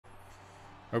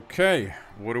Okay,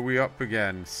 what are we up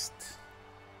against?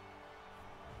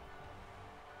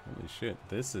 Holy shit,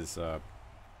 this is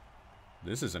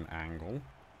an angle.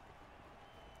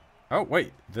 Oh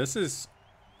wait, this is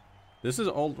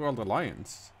Old World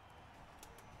Alliance.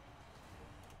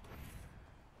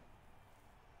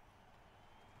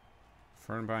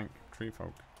 Fernbank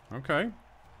Treefolk. Okay.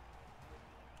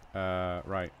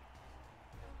 Right.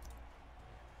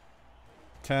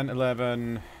 10,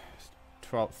 11,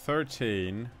 12,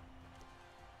 13.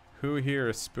 Who here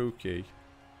is spooky?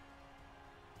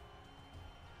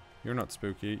 You're not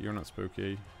spooky. You're not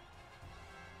spooky.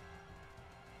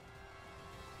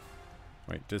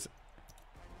 Wait, does...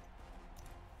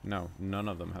 No, none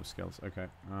of them have skills. Okay.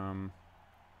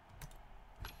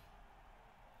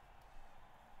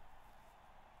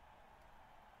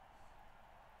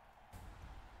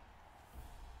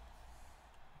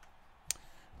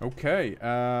 Okay.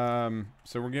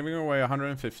 So we're giving away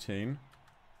 115.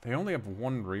 They only have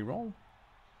one reroll?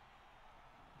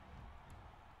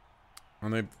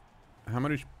 And they... How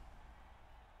many...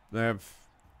 They have...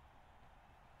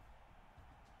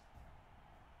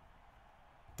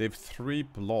 They have 3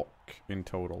 block in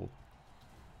total.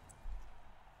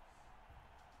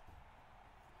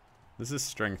 This is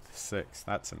strength 6.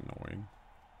 That's annoying.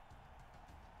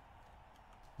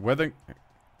 Whether...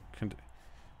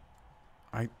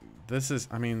 This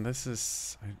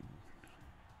is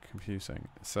confusing.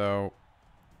 So,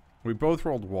 we both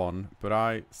rolled 1, but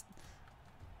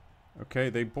okay,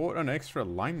 they bought an extra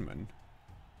lineman.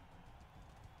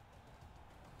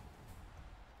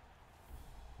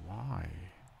 Why?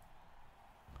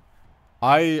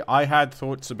 I had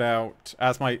thoughts about,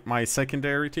 as my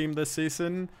secondary team this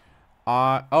season,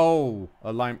 oh,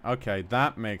 a line, okay,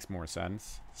 that makes more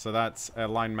sense. So that's a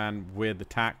lineman with the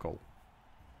tackle.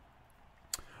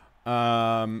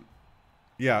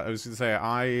 Yeah, I was gonna say,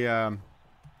 I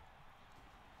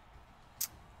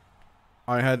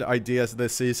had ideas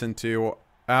this season to,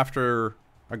 after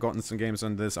I gotten some games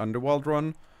on this Underworld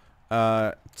run,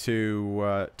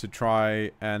 to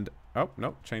try and, oh,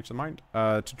 no, change the mind,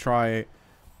 to try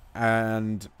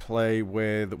and play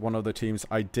with one of the teams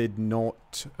I did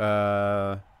not,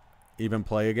 even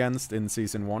play against in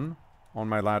Season 1 on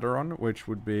my ladder run, which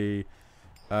would be,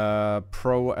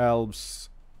 Pro Elves,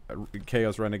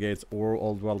 Chaos Renegades, or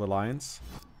Old World Alliance.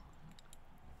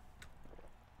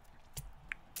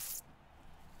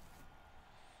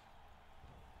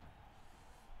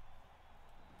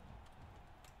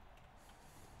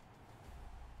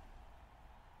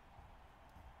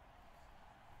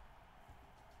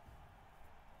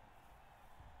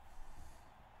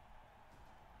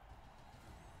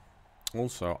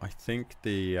 Also, I think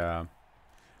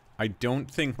I don't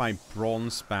think my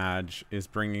bronze badge is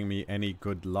bringing me any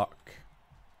good luck.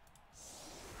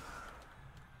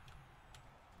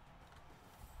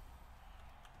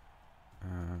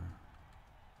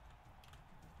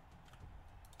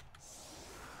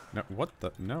 No, what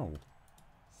the? No.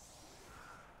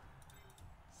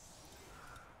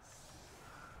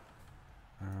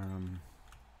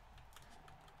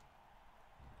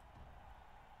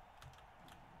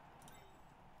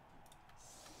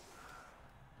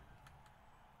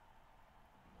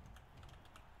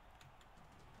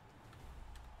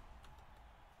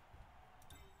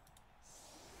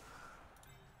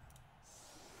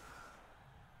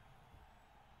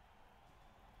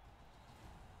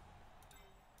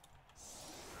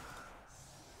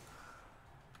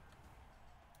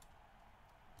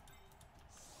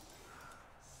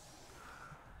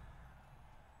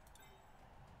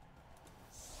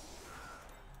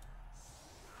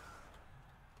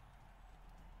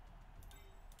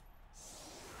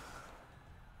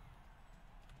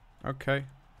 Okay,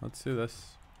 let's do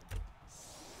this.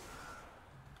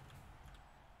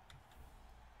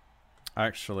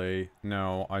 Actually,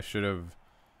 no, I should have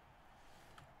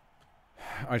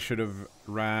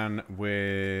ran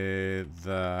with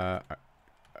I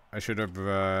should have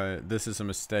this is a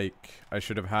mistake. I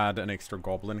should have had an extra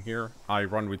goblin here. I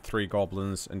run with 3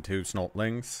 goblins and 2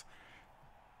 snotlings.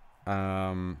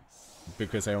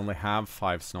 Because I only have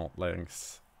 5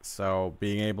 snotlings. So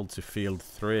being able to field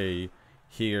 3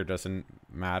 here doesn't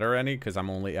matter any, because I'm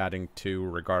only adding 2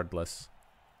 regardless.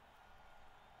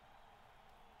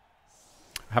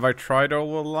 Have I tried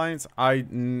all the lines? I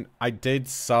did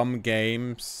some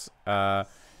games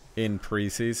in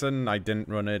preseason. I didn't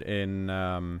run it in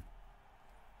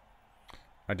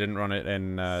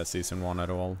season 1 at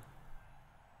all.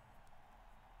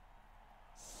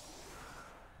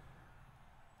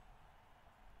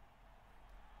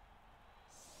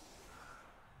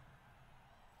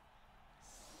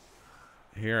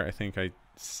 Here, I think I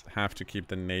have to keep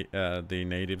the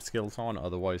native skills on,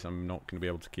 otherwise I'm not going to be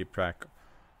able to keep track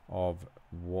of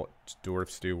what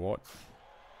dwarfs do what.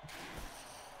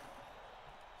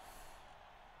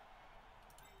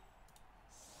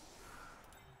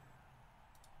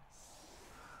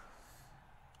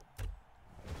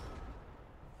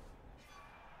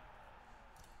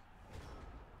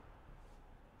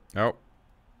 Oh,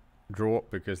 draw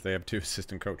because they have 2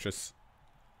 assistant coaches.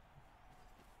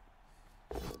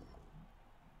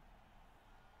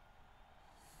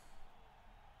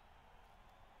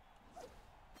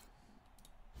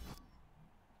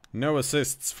 No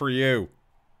assists for you.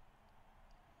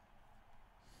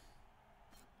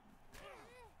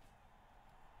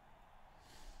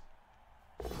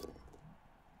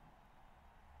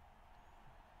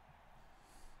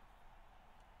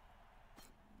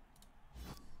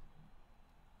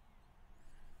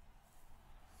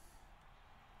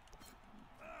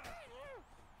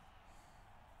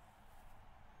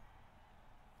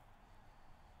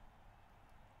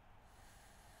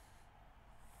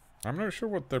 I'm not sure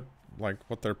what their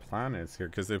what their plan is here,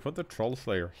 because they put the Troll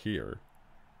Slayer here.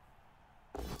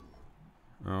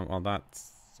 Oh, well,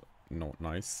 that's not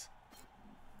nice.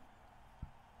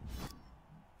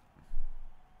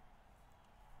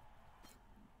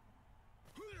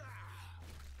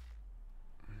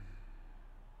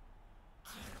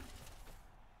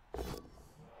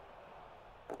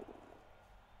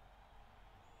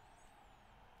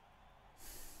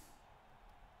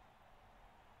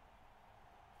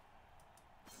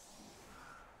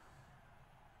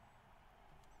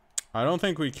 I don't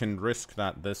think we can risk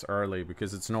that this early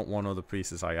because it's not one of the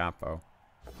pieces I Apo.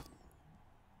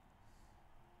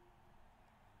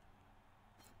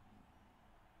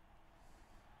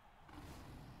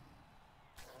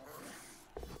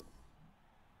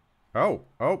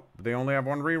 Oh, they only have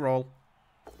 1 reroll.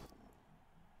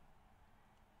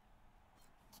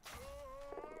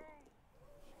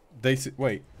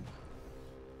 Wait.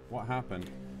 What happened?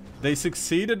 They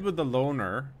succeeded with the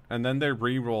loner, and then they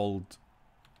rerolled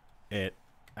it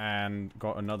and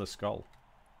got another skull.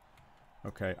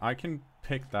 Okay, I can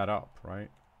pick that up, right?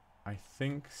 I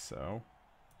think so.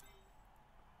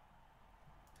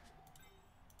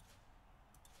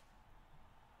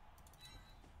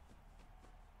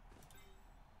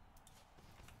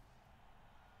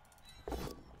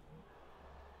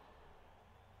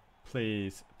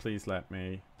 Please let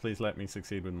me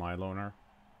succeed with my loner.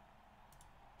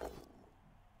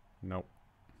 Nope.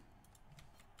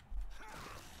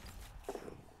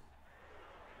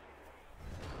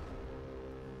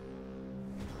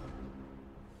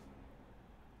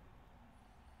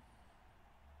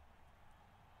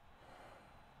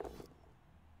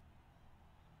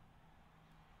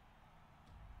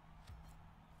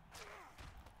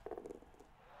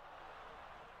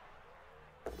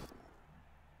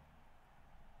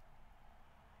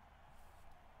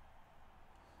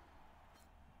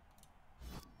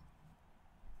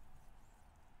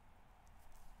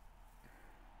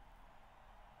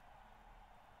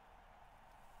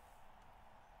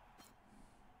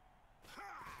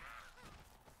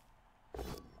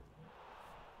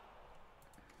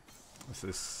 This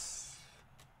is...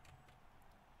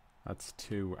 That's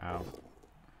 2 out.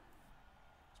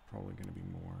 It's probably going to be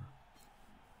more.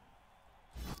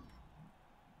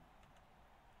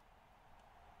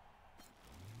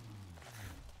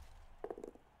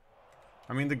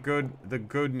 I mean, the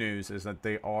good news is that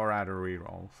they are out of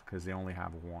rerolls because they only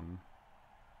have 1.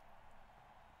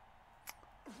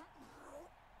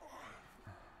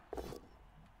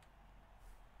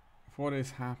 What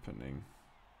is happening?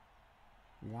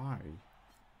 Why?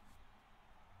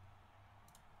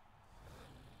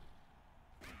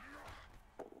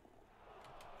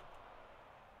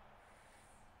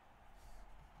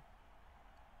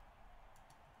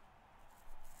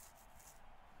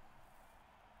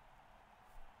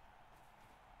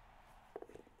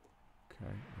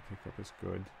 Okay, the pickup is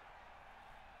good.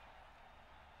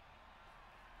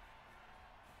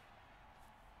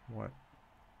 What?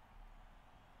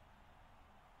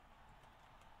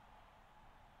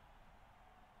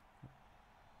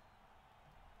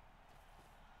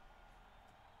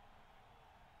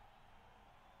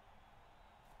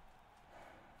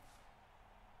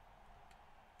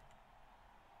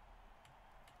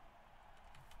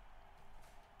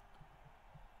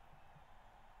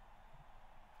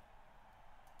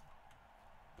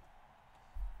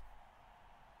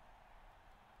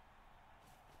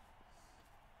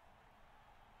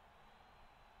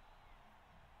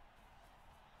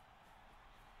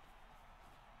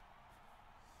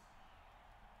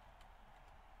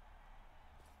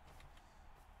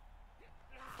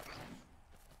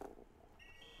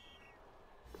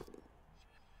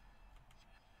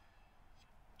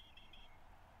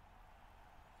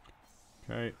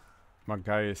 Okay. My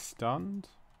guy is stunned.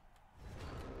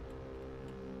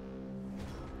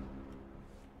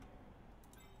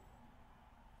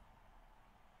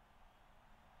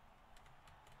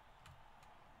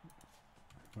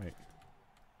 Wait.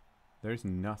 There's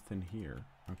nothing here.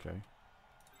 Okay.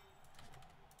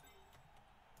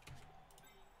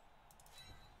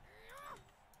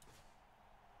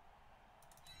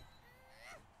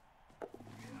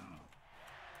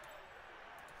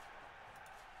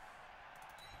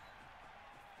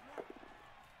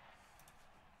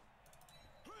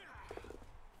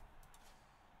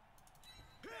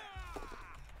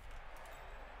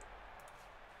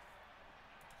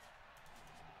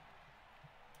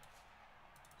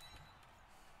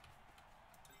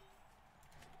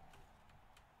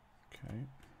 Okay.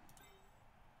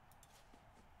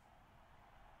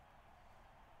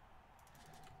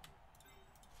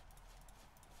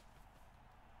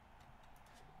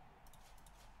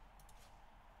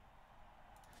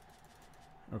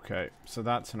 Okay, so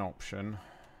that's an option.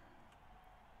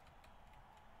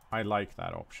 I like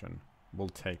that option. We'll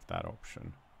take that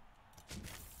option.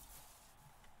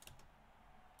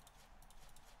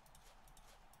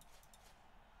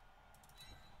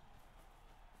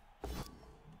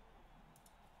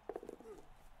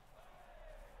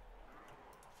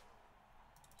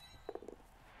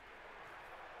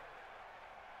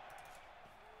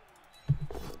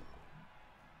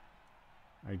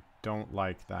 I don't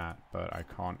like that, but I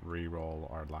can't re-roll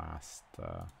our last...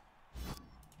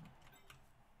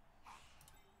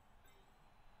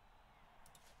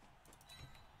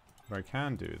 What I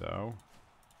can do, though,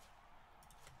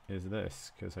 is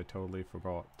this, because I totally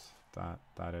forgot that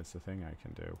that is the thing I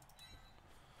can do.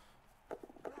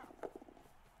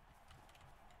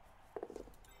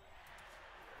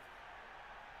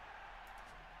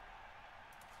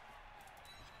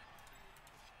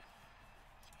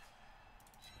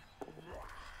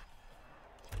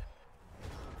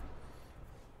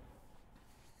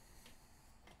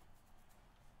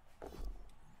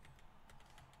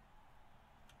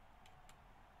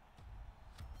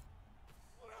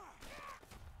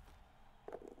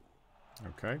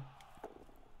 Okay.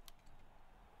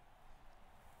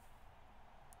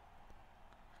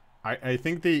 I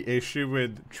think the issue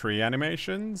with tree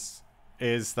animations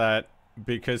is that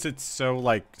because it's so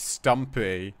like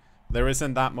stumpy, there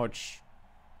isn't that much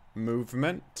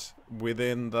movement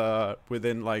within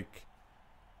like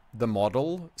the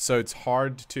model, so it's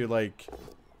hard to like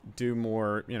do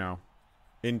more, you know,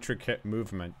 intricate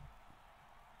movement.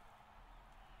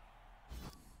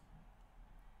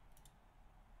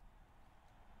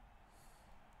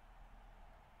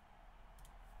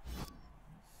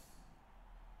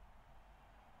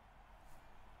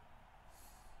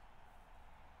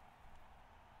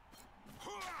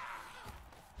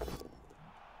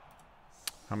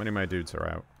 How many of my dudes are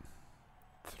out?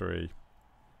 3.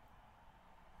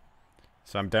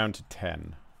 So I'm down to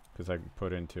 10 because I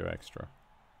put in 2 extra.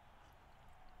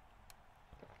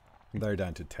 They're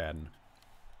down to 10.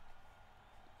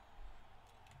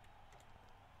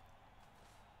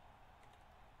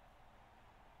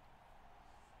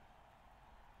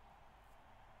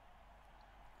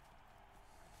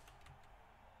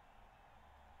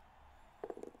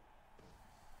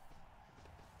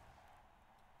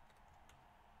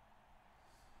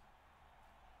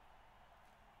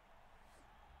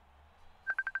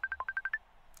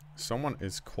 Someone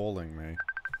is calling me.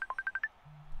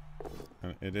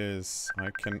 And it is... I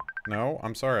can... No,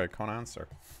 I'm sorry, I can't answer.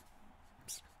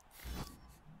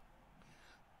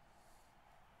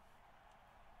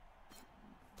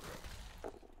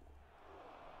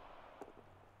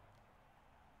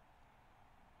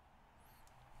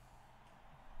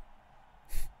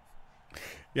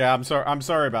 Yeah, I'm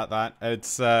sorry about that.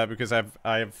 It's because I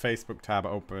have Facebook tab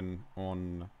open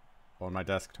on my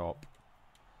desktop.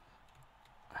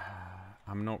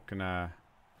 I'm not gonna...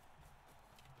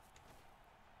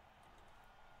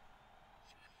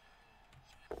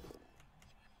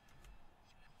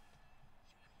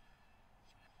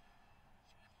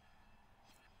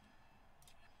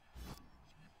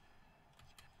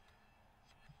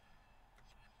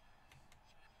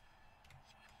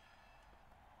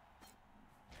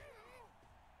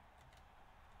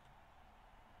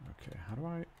 Okay, how do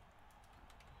I...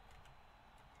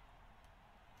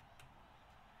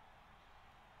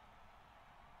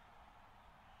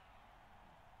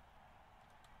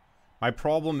 My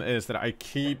problem is that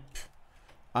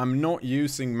I'm not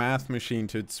using Math Machine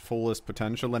to its fullest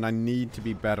potential, and I need to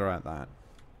be better at that.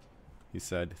 He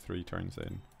said 3 turns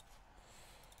in.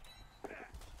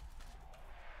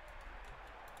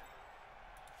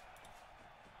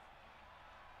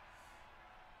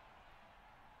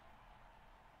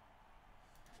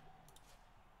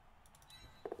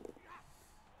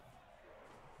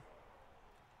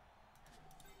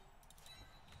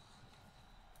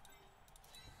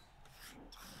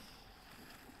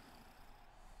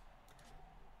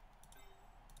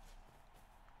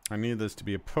 I need this to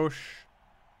be a push.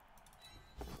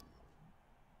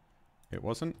 It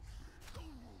wasn't.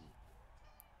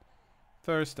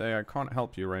 Thursday, I can't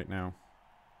help you right now.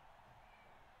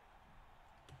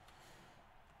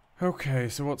 Okay,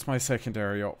 so what's my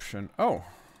secondary option? Oh,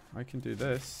 I can do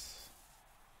this.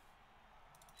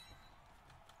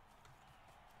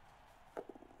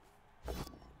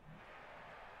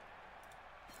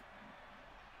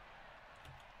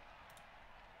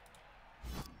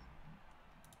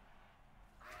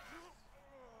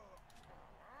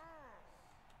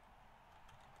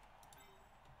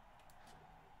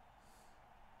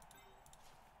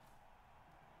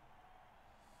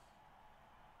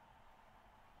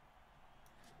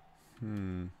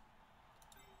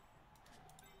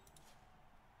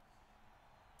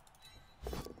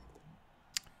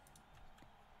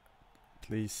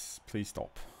 Please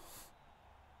stop.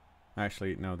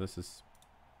 Actually, no, this is...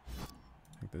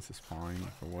 I think this is fine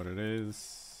for what it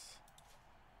is.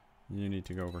 You need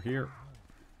to go over here.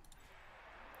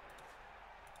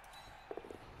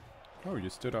 Oh, you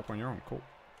stood up on your own. Cool.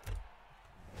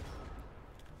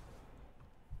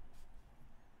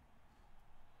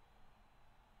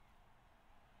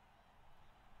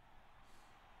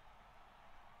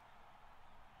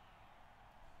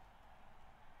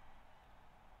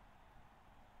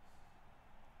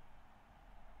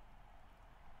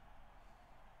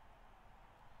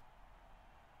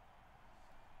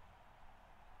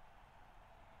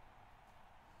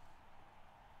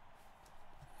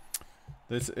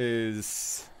 This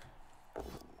is...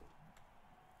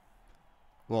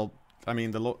 Well, I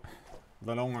mean, the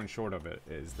long and short of it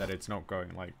is that it's not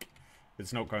going, like...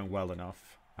 It's not going well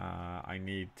enough. I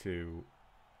need to...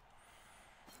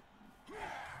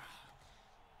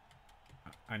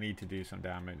 I need to do some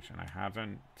damage, and I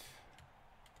haven't.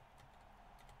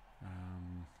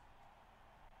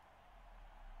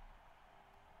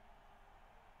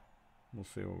 We'll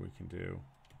see what we can do.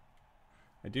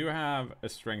 I do have a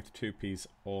strength 2 piece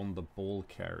on the ball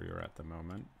carrier at the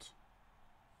moment.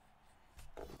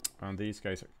 And these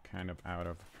guys are kind of out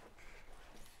of...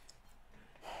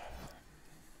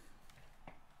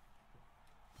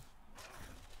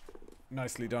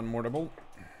 Nicely done, Mortable.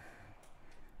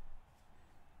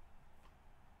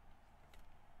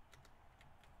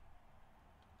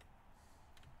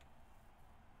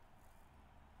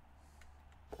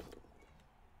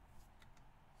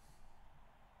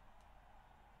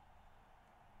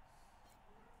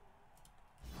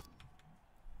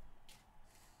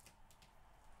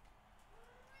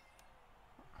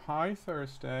 Hi,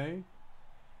 Thursday.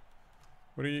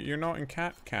 What are you? You're not in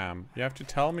cat cam. You have to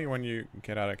tell me when you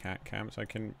get out of cat cam so I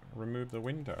can remove the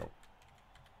window.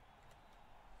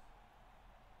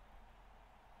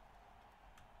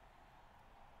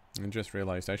 I just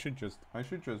realized I should just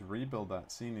rebuild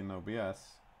that scene in OBS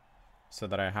so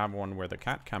that I have one where the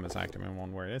cat cam is active and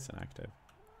one where it isn't active.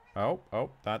 Oh,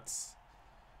 that's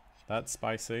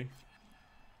spicy.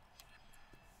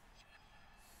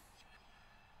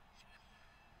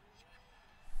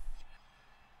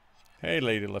 Hey,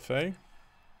 Lady LaFay.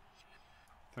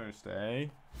 Thursday.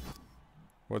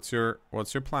 What's your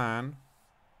plan?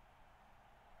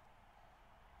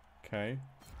 Okay.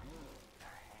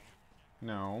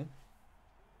 No.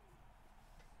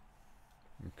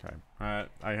 Okay. I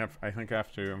think I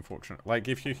have to, unfortunately. Like,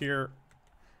 if you hear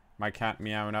my cat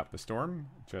meowing up the storm,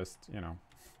 just, you know,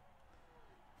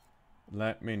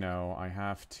 let me know. I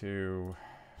have to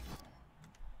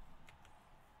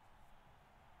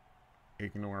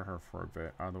ignore her for a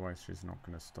bit, otherwise she's not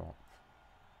going to stop.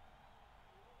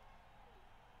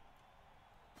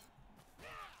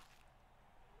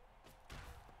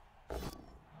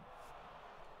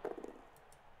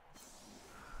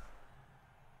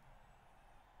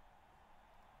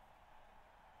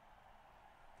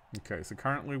 Okay, so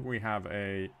currently we have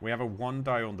a 1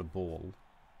 die on the ball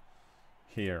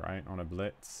here, right, on a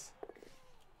blitz.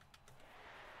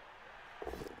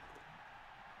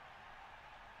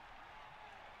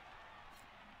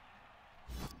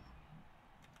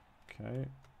 Okay.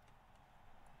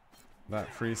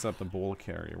 That frees up the ball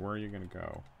carrier. Where are you going to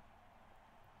go?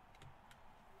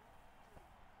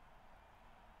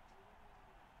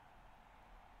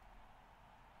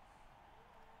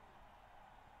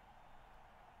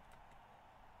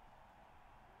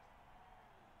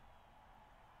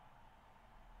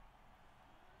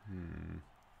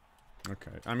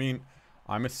 Okay. I mean,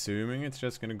 I'm assuming it's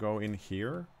just going to go in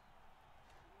here.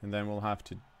 And then we'll have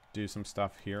to do some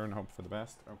stuff here and hope for the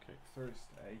best. Okay,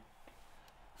 Thursday.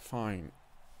 Fine.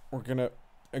 We're gonna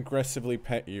aggressively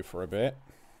pet you for a bit.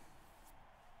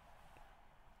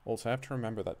 Also, I have to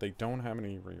remember that they don't have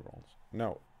any rerolls.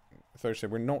 No, Thursday,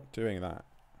 we're not doing that.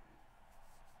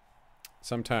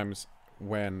 sometimes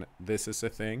when this is a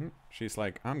thing, she's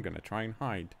like, I'm gonna try and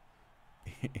hide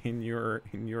in your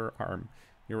arm,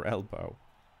 your elbow.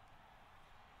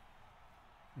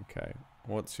 Okay,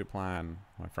 what's your plan,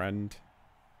 my friend?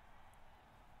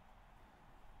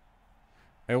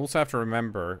 I also have to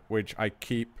remember, which I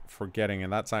keep forgetting,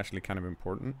 and that's actually kind of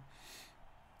important,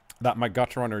 that my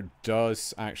gut runner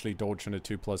does actually dodge on a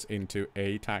 2+ into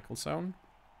a tackle zone.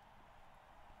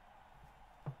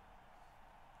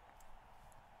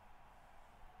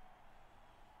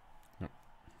 No.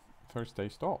 Thursday,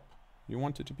 stop. You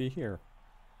wanted to be here.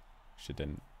 She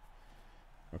didn't.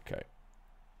 Okay.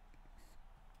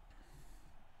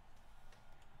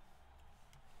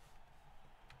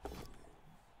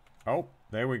 Oh,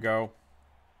 there we go.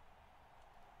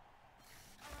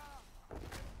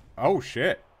 Oh,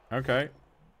 shit. Okay.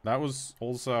 That was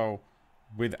also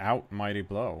without Mighty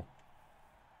Blow.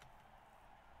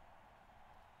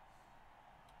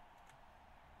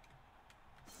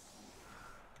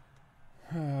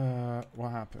 What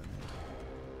happened?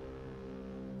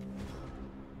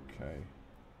 Okay.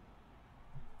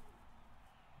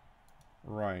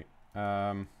 Right.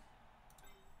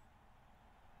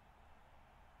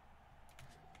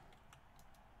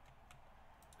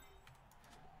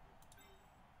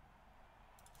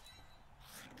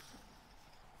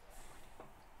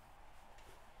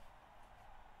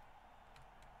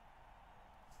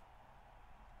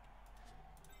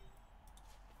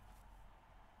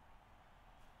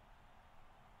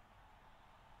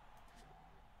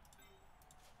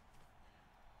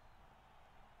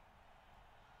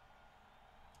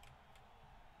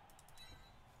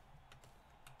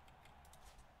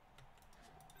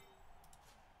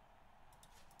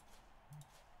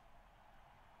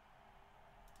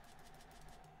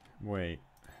 Wait.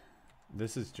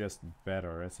 This is just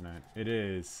better, isn't it? It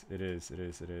is. It is. It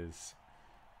is. It is.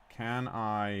 Can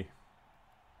I...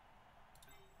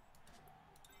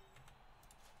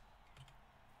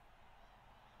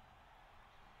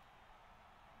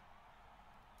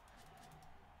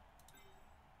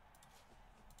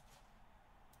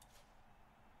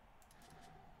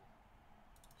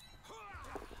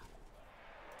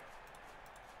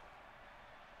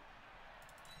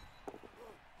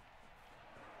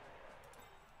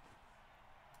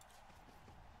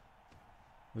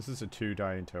 This is a 2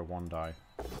 die into a 1 die.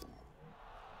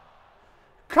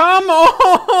 Come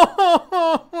on!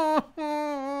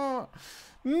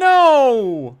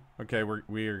 No! Okay,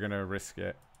 we are gonna risk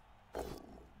it.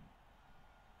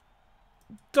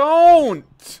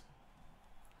 Don't!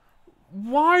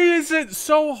 Why is it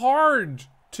so hard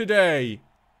today?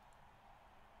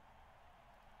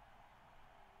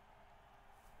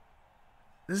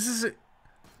 This is it.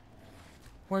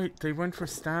 Wait, they went for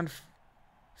stand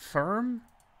firm?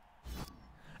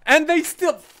 And they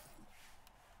still...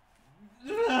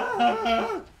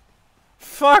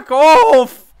 Fuck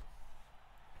off!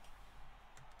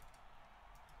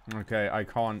 Okay, I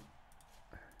can't...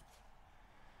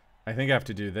 I think I have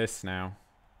to do this now.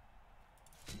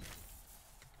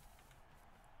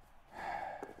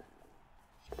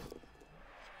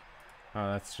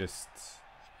 Oh, that's just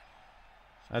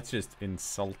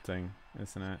insulting,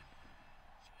 isn't it?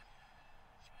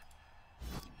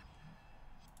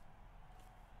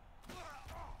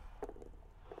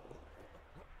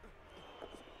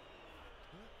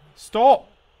 Stop!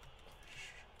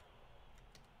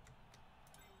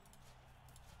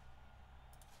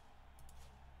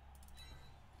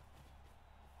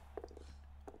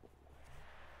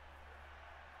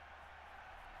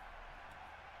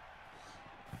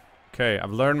 Okay,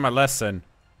 I've learned my lesson.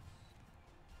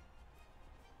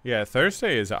 Yeah,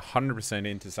 Thursday is 100%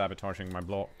 into sabotaging my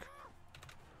block.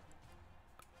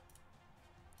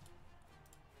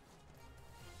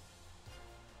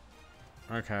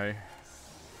 Okay.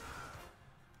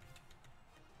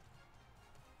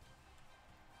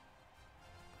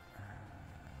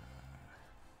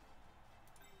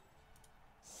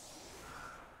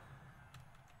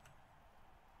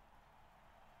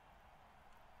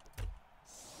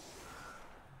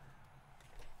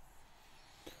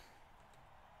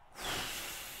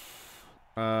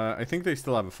 I think they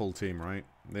still have a full team, right?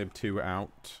 They have 2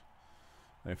 out.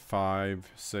 They have 5,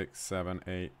 6, 7,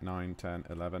 8, 9, 10,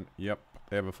 11. Yep,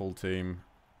 they have a full team.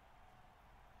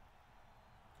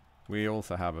 We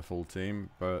also have a full team,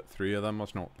 but 3 of them are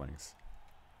Snortlings.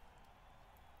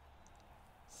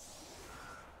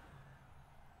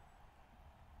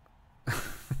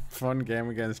 Fun game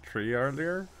against Tree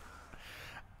earlier.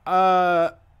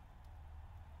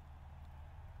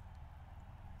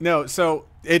 No, so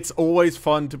it's always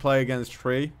fun to play against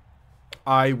Tree.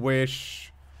 I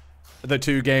wish the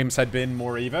 2 games had been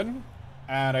more even.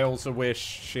 And I also wish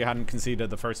she hadn't conceded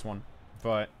the first one.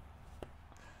 But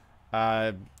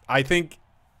I think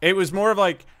it was more of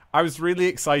like, I was really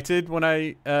excited when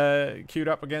I queued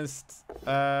up against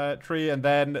Tree, and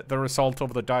then the result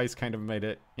of the dice kind of made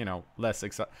it, you know, less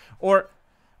exciting. Or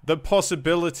the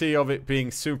possibility of it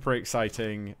being super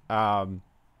exciting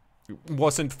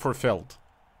wasn't fulfilled,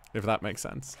 if that makes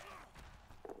sense.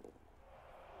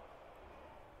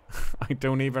 I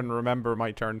don't even remember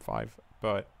my turn 5,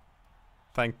 but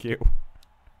thank you.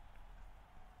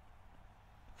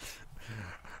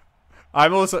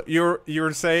 I'm also,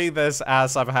 you're saying this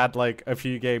as I've had like a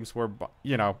few games where,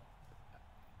 you know,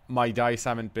 my dice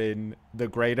haven't been the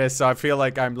greatest, so I feel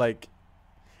like I'm like,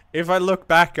 if I look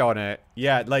back on it,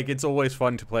 yeah, like it's always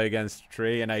fun to play against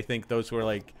Tree, and I think those were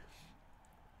like,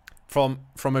 from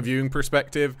a viewing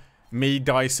perspective, me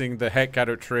dicing the heck out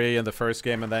of Tree in the first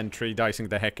game and then Tree dicing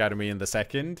the heck out of me in the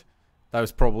second, that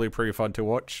was probably pretty fun to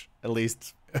watch, at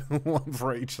least one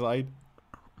for each side.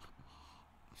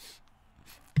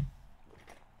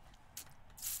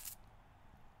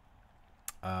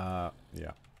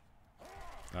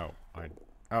 Yeah.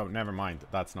 Oh, never mind.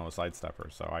 That's no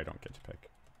sidestepper, so I don't get to pick.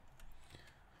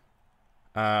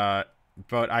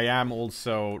 But I am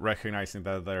also recognizing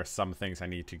that there are some things I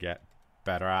need to get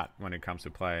better at when it comes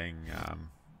to playing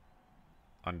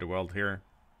Underworld here.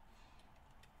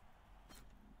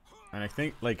 And I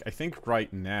think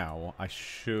right now I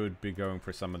should be going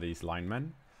for some of these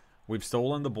linemen. We've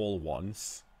stolen the ball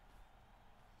once.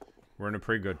 We're in a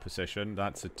pretty good position.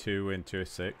 That's a 2 into a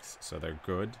 6, so they're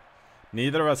good.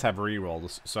 Neither of us have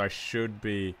rerolls, so I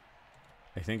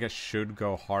think I should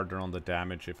go harder on the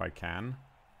damage if I can.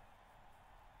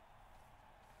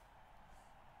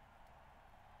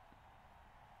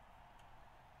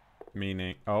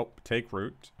 Meaning, oh, take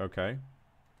root, okay.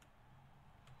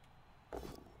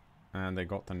 And they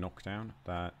got the knockdown.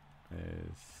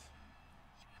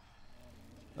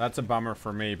 That's a bummer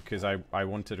for me, because I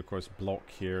wanted, of course, block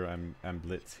here and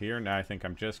blitz here. Now I think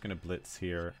I'm just going to blitz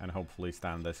here and hopefully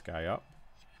stand this guy up.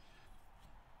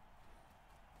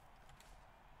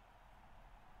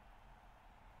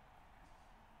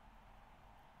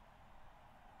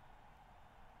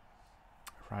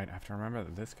 Right, I have to remember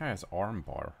that this guy has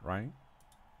armbar, right?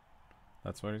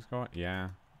 That's what he's got? Yeah.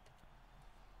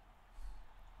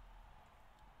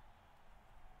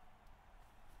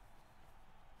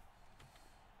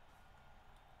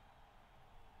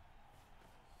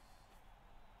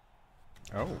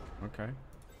 Oh, okay.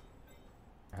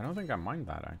 I don't think I mind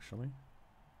that, actually.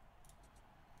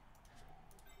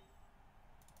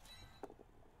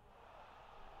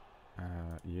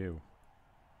 You.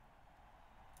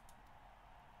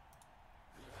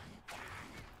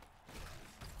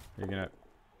 You're gonna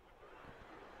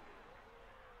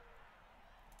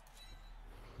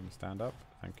stand up?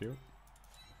 Thank you.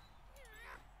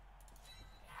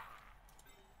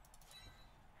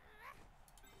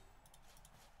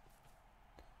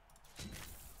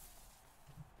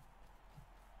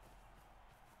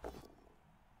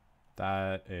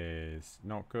 That is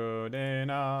not good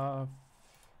enough.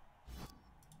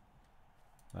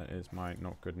 That is my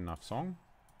not good enough song.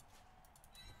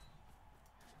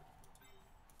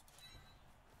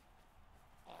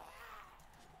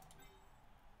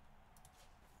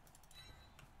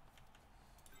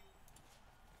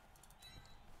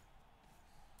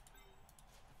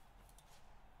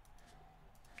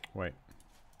 Wait.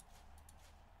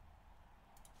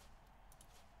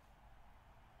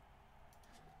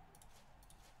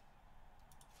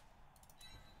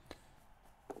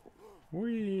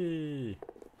 Whee!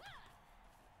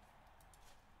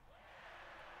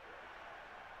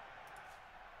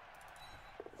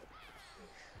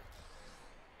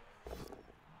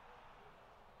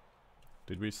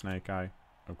 Did we snake eye?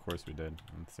 Of course we did.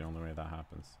 That's the only way that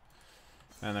happens.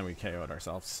 And then we KO'd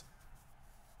ourselves.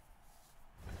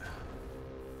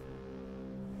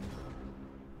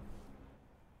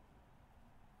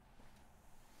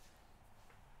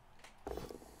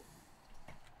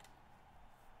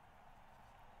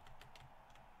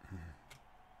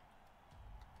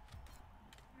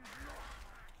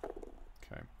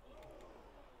 Okay.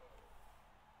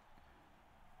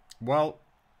 Well,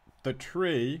 the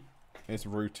tree is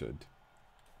rooted.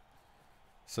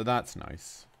 So that's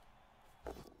nice.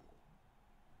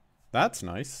 That's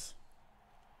nice.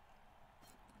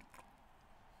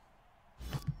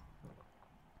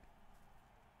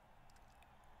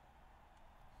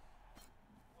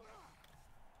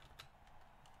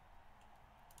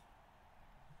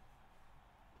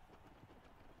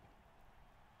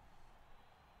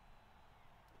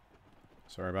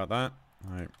 Sorry about that.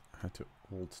 I had to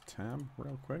Alt-Tab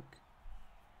real quick.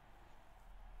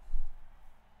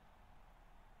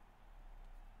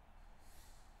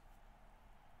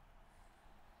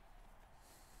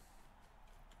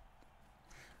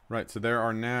 Right, so there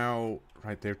are now...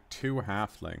 Right, there are 2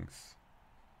 halflings.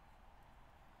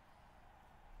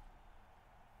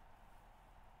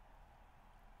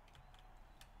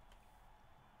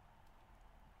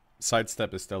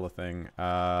 Sidestep is still a thing.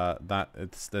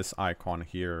 It's this icon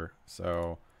here.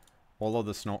 So all of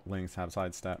the snotlings have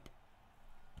sidestep.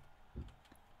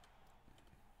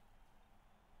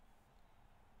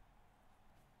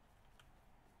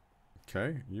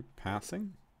 Okay, you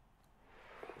passing?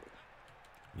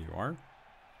 You are.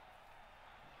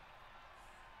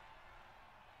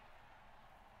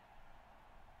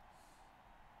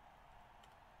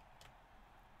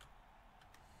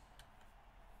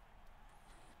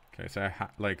 Okay, so I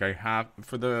have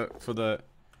for the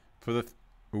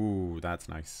ooh, that's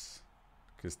nice,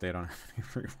 because they don't have any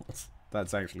free rolls.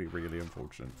 That's actually really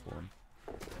unfortunate for them.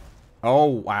 Oh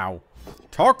wow,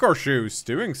 cKnoor shoes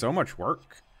doing so much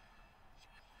work.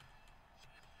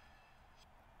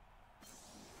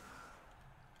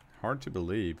 Hard to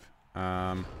believe.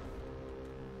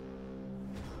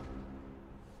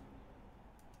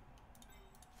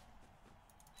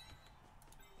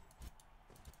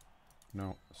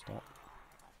 No, stop.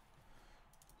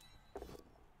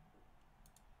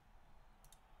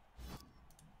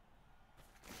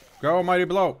 Go, mighty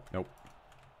blow. Nope.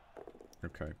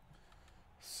 Okay.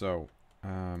 So,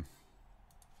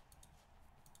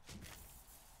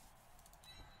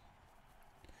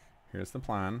 here's the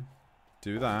plan.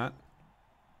 Do that.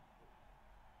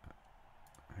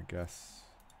 I guess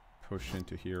push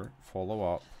into here,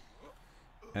 follow up.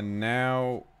 And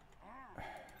now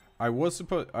I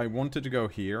wanted to go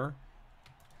here,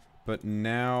 but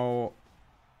now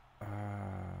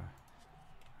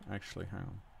actually hang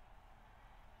on.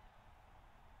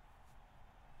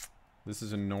 This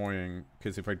is annoying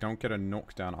because if I don't get a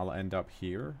knockdown, I'll end up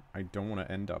here. I don't want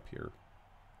to end up here.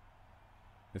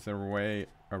 Is there a way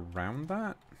around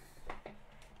that?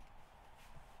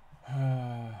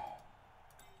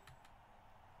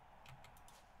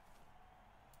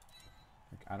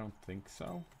 I don't think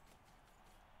so.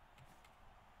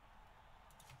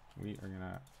 We are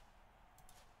gonna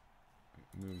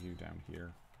move you down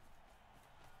here.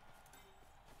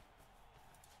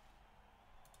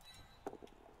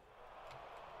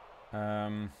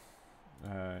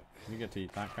 You get to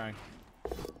eat that guy.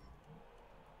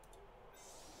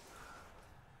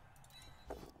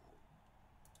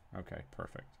 Okay,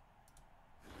 perfect.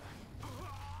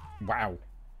 Wow.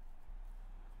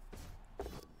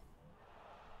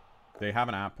 They have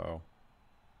an Apo.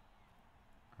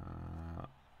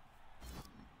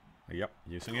 Yep,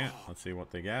 using it. Let's see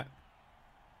what they get.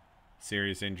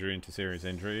 Serious injury into serious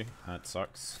injury. That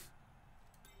sucks.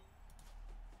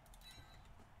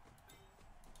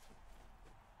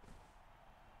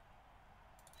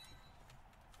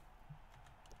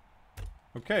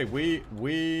 Okay,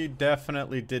 we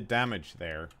definitely did damage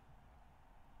there.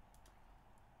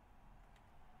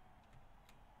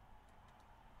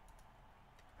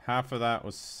 Half of that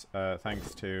was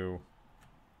thanks to...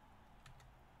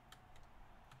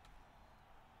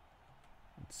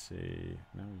 Let's see.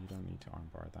 No, you don't need to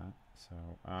armbar that. So,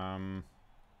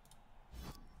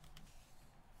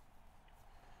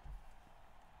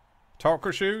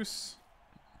 cKnoor shoes.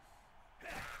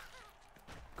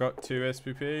 Got 2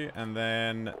 SPP, and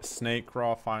then Snake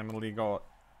Raw finally got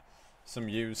some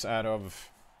use out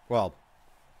of... Well,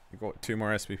 you got 2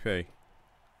 more SPP.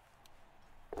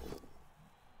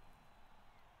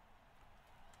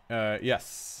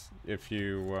 Yes. If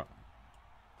you...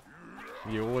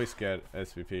 you always get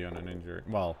SPP on an injury.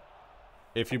 Well,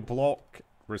 if you block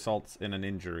results in an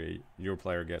injury, your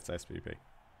player gets SPP.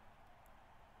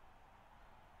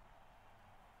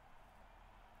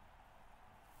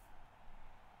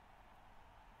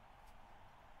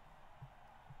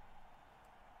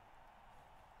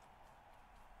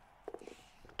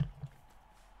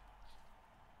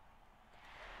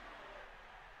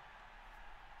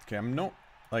 Okay,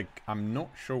 I'm not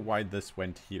sure why this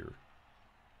went here.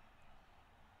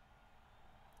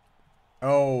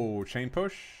 Oh, chain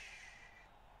push?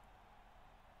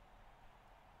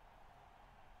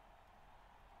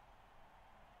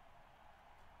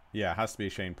 Yeah, it has to be a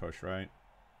chain push, right?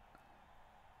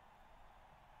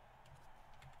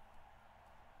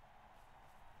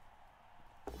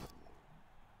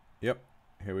 Yep,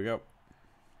 here we go.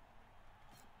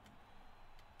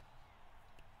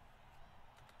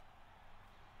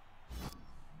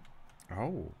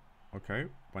 Oh, okay,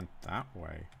 went that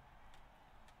way.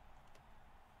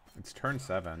 It's turn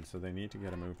 7, so they need to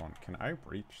get a move on. Can I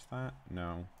reach that?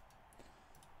 No.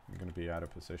 I'm gonna be out of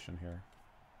position here.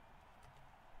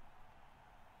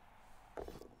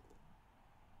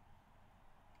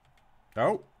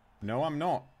 Oh, no I'm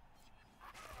not.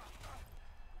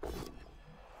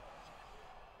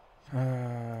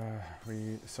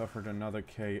 We suffered another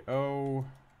KO.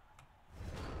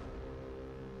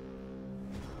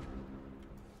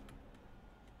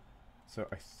 So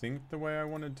I think the way I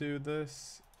want to do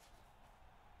this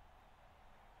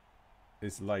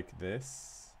is like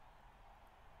this.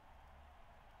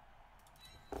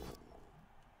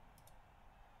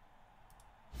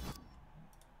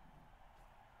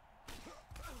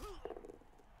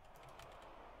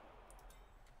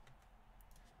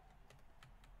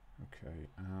 Okay,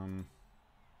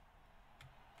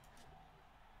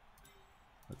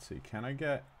 let's see, can I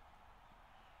get...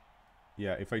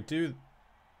 Yeah, if I do...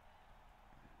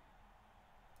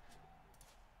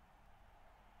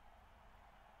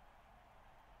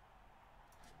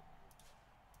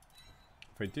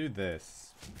 If I do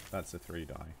this, that's a 3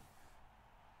 die.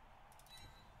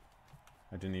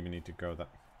 I didn't even need to go that...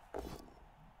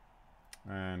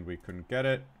 And we couldn't get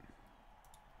it.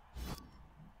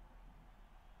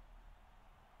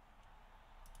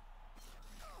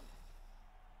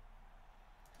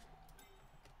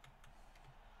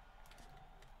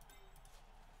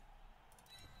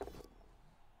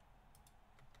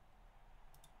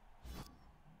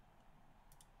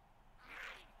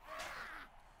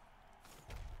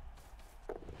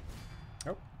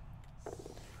 Oh.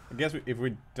 I guess if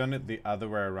we'd done it the other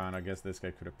way around, I guess this guy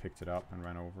could have picked it up and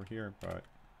ran over here, but...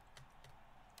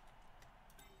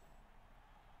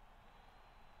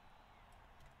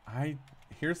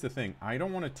 Here's the thing. I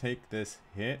don't want to take this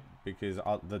hit because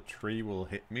the tree will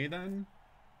hit me then.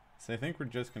 So I think we're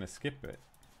just going to skip it.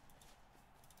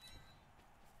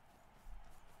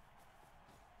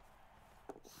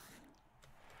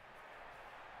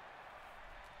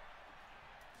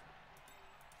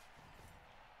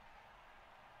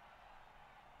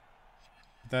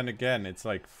 Then again, it's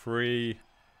like free.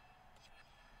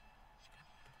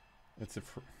 It's a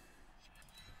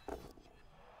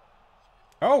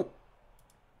Oh!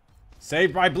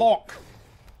 Saved by block!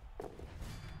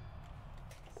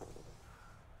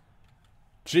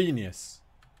 Genius.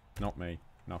 Not me.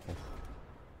 Knuckle.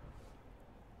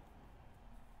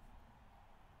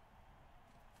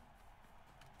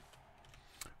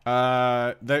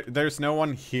 There's no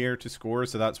one here to score,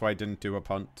 so that's why I didn't do a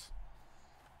punt.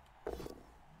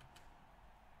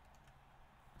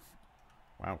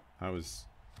 Wow, that was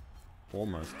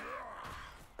almost.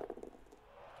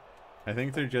 I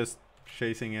think they're just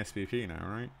chasing SPP now,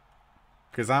 right?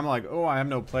 Because I'm like, oh, I have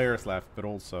no players left, but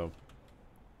also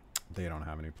they don't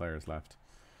have any players left.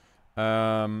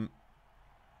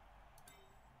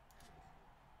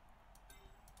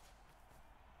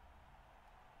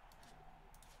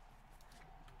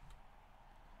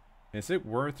 Is it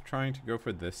worth trying to go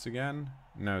for this again?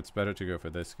 No, it's better to go for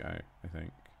this guy, I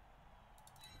think.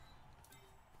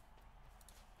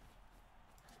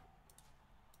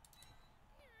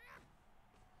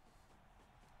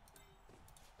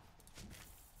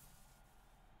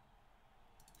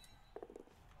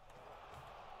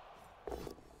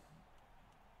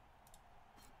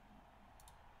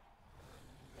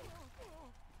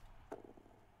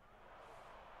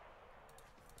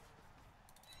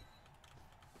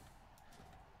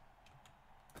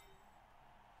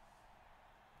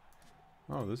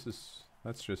 Oh,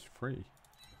 that's just free.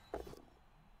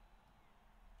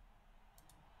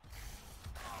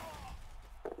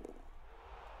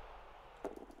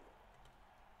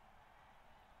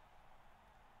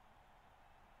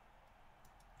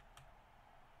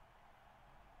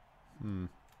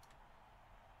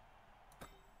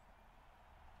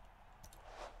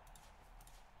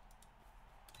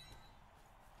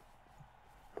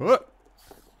 What?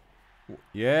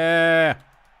 Yeah.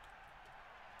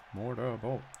 Mortar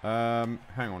bolt. Hang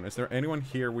on. Is there anyone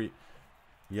here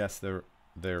Yes, there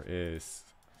is.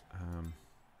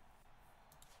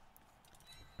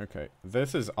 Okay.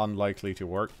 This is unlikely to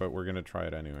work, but we're gonna try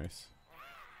it anyways.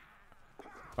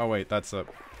 Oh wait, that's a...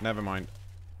 Never mind.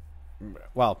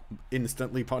 Well,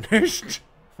 instantly punished.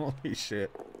 Holy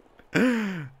shit.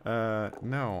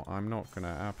 No, I'm not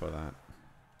gonna appa that.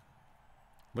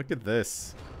 Look at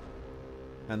this.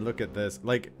 And look at this.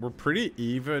 Like, we're pretty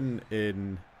even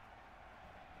in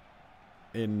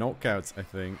knockouts, I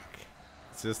think.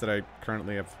 It's just that I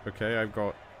currently have... Okay, I've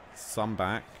got some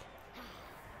back.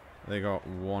 They got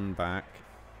one back.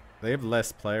 They have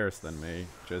less players than me,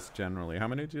 just generally. How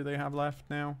many do they have left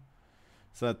now?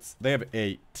 So that's... They have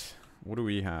 8. What do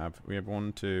we have? We have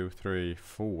 1, 2, 3,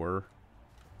 4.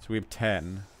 So we have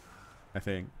 10, I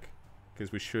think.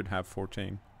 Because we should have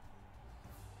 14.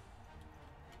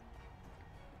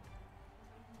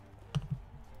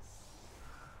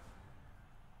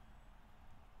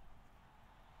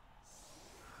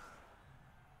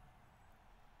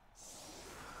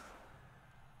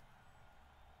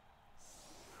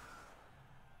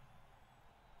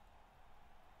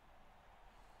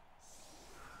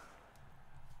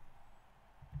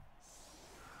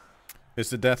 Is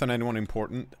the death on anyone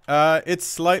important? It's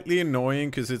slightly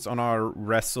annoying because it's on our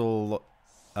wrestle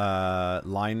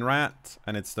line rat,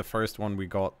 and it's the first one we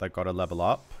got that got a level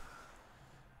up.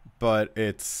 But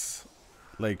it's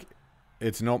like,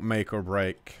 it's not make or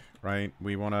break, right?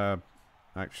 We want to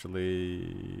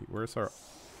actually, where's our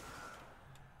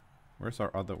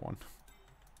other one?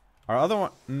 Our other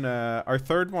one, our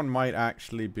third one might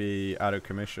actually be out of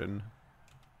commission.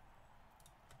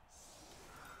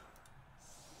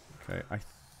 Okay, I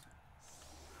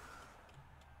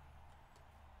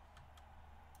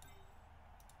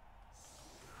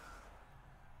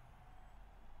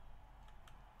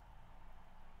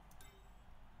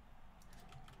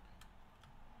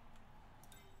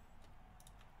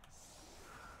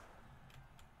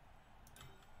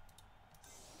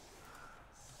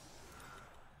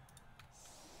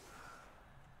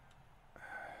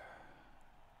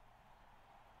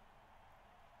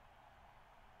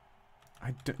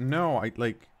don't know.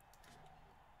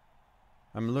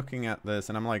 I'm looking at this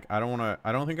and I'm like, I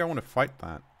don't think I want to fight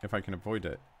that if I can avoid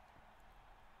it.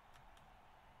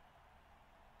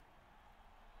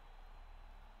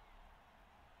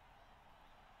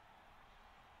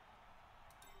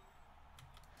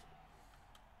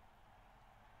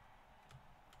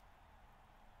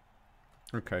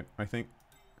 Okay, I think.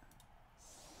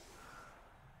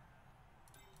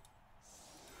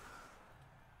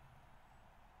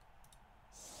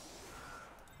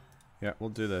 Yeah,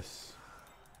 we'll do this.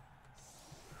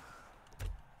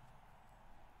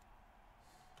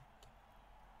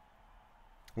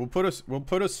 We'll put a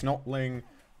snotling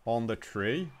on the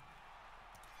tree.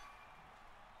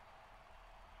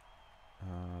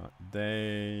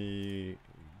 They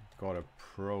got a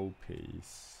pro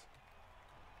piece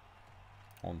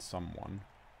on someone.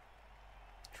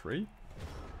 Tree?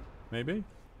 Maybe?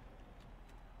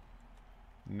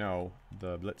 No,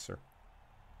 the blitzer.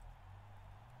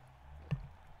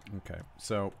 Okay,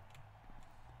 so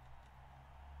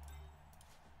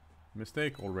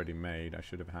mistake already made. I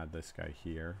should have had this guy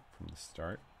here from the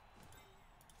start.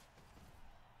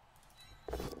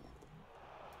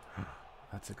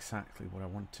 That's exactly what I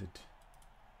wanted.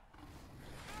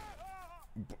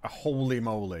 Holy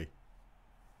moly.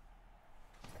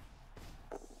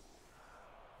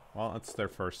 Well, that's their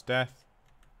first death.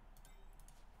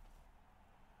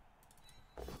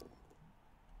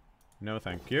 No,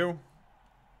 thank you.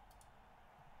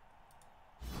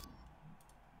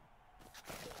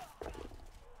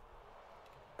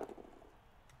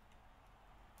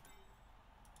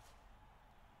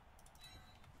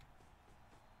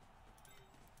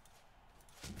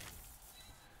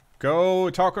 Go,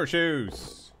 Talker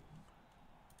Shoes!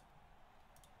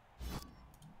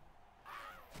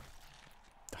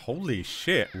 Holy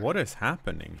shit, what is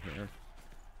happening here?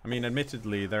 I mean,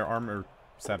 admittedly, they're armor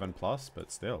 7+,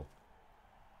 but still.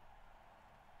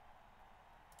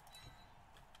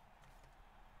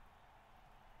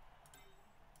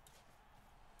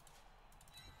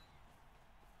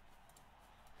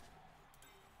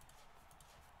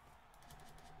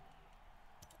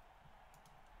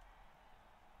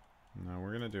 No,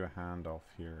 we're gonna do a handoff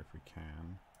here if we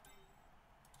can.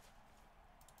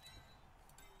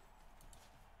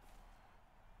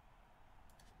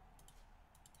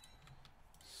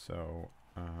 So,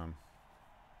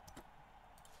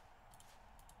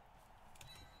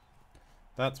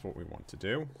 that's what we want to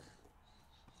do.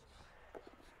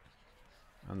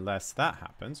 Unless that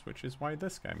happens, which is why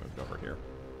this guy moved over here.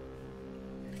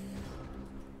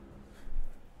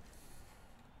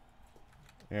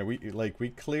 Yeah, we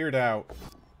cleared out.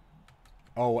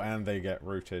 Oh, and they get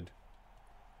rooted.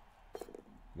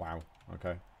 Wow.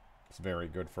 Okay. It's very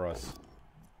good for us.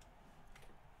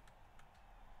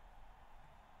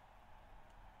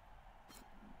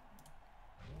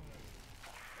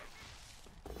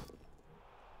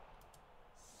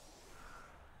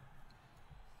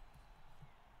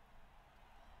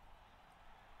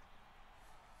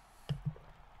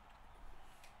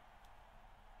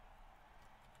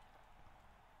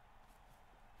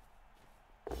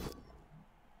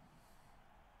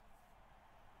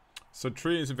 So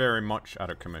tree is very much out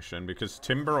of commission because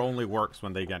timber only works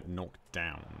when they get knocked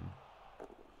down.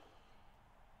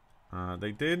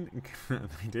 They did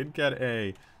they did get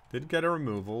a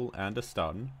removal and a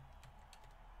stun.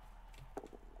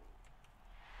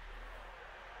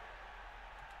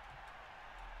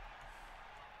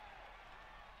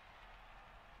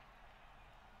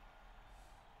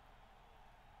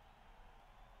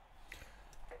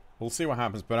 We'll see what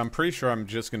happens, but I'm pretty sure I'm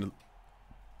just gonna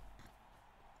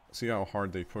see how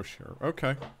hard they push here.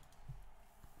 Okay.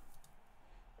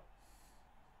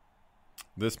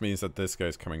 This means that this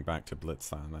guy's coming back to blitz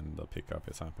that, and then the pickup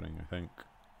is happening, I think.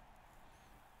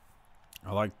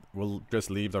 We'll just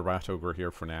leave the rat ogre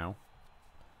here for now.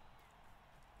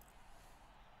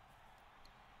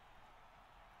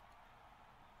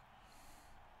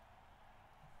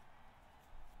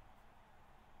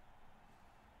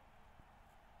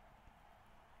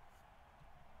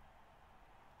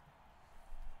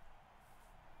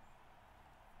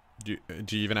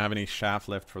 Do you even have any shaft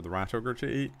left for the rat ogre to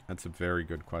eat? That's a very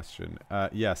good question.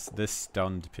 Yes, this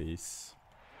stunned piece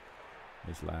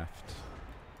is left.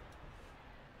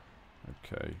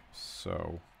 Okay,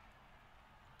 so...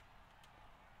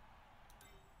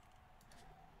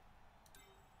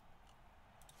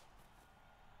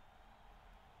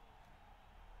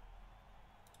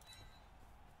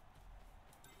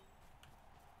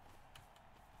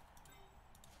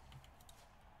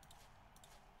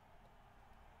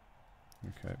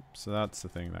 Okay, so that's the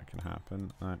thing that can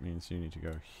happen. That means you need to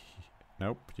go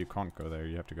nope, you can't go there.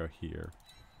 You have to go here.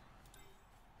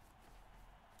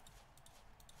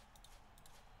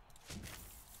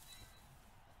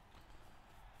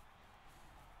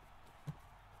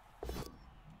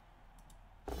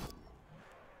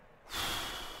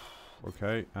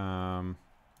 Okay,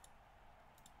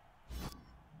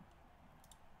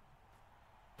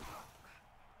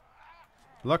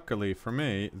 luckily for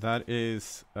me, that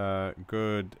is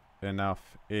good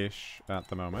enough-ish at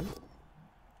the moment.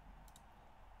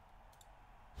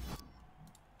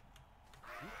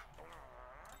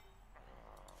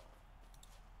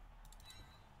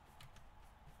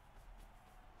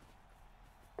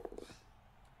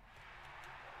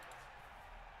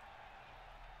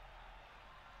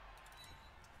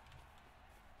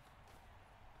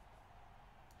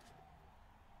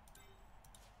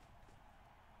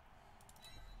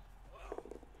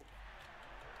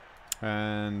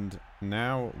 And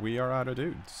now we are out of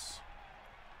dudes.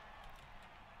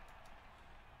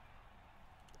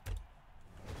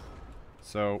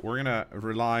 So we're gonna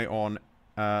rely on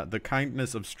the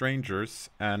kindness of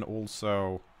strangers, and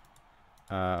also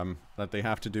that they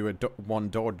have to do one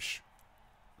dodge.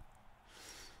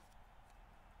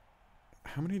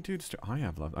 How many dudes do I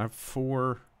have left? I have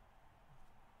 4.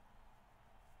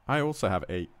 I also have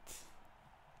 8.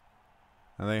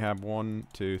 And they have 1,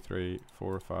 2, 3,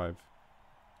 4, 5,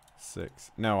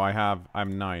 6. No,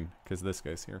 I'm 9, because this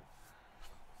guy's here.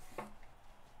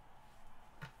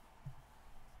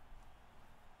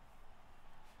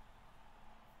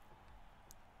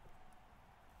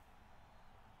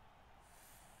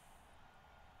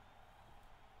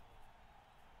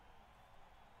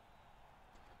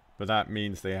 But that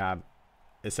means they have,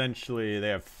 essentially, they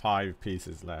have 5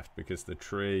 pieces left, because the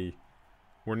tree,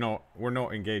 we're not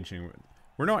engaging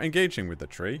with the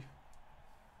tree.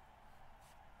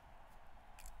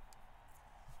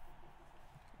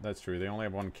 That's true. They only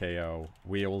have 1 KO.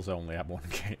 Wheels only have 1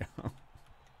 KO.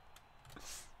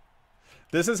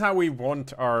 This is how we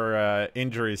want our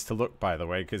injuries to look, by the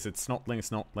way, because it's Snotling,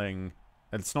 Snotling.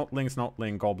 It's Snotling,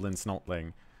 Snotling, Goblin,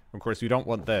 Snotling. Of course, we don't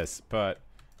want this, but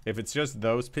if it's just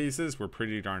those pieces, we're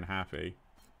pretty darn happy.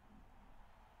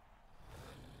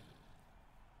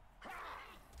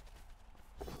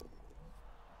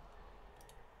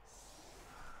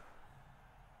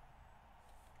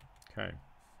 Okay,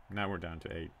 now we're down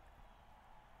to 8.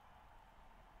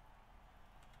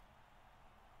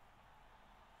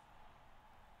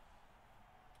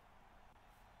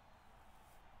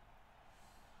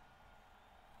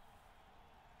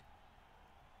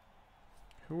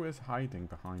 Who is hiding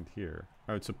behind here?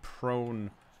 Oh, it's a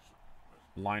prone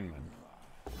lineman.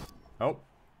 Oh.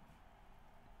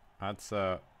 That's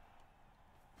Oh,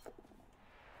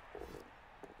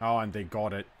 and they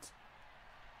got it.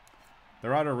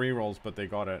 They're out of rerolls, but they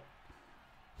got it.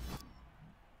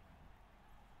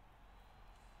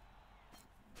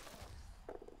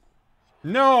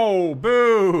 No!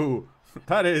 Boo!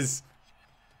 That is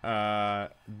the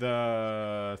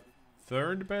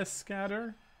 3rd best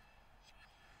scatter?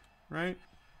 Right?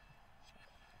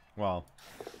 Well.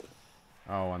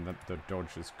 Oh, and the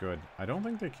dodge is good. I don't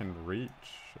think they can reach,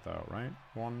 though, right?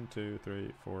 1, 2,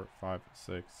 3, 4, 5,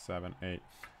 6, 7, 8.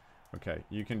 Okay,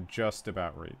 you can just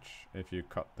about reach if you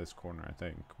cut this corner, I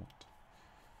think.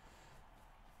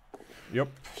 Yup,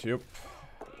 yup.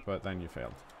 But then you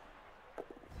failed.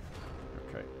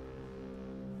 Okay.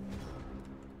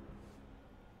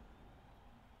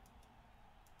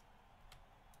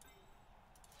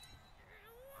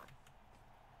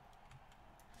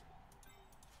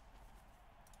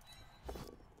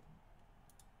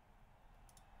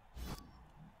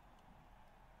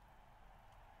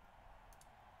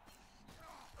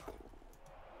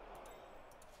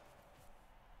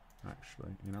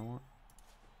 actually. You know what?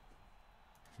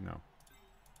 No.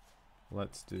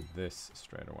 Let's do this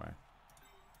straight away.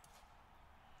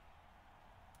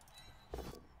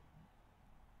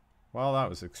 Well, that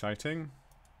was exciting.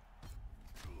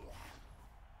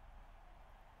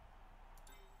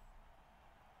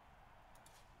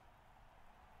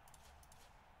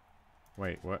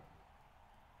 Wait, what?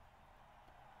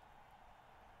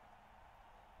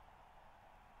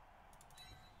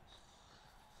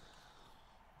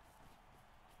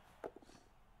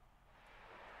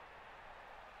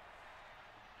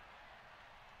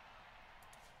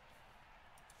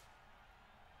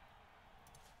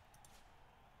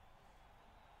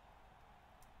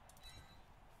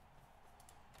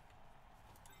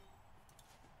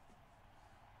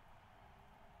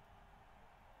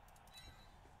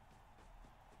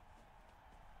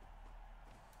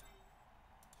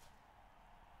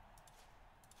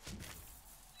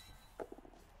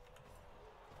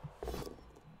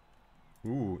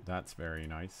 Ooh, that's very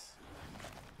nice.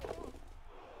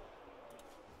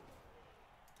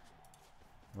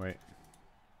 Wait.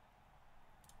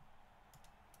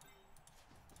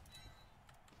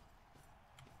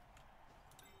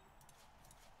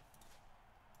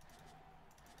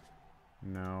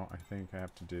 No, I think I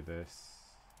have to do this.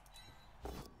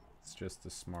 It's just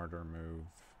a smarter move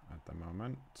at the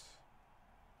moment.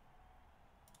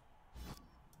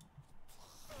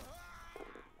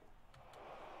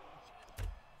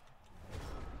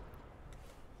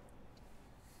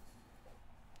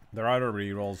 They're out of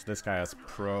rerolls. This guy has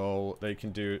pro. They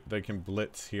can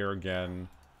blitz here again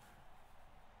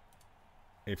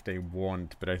if they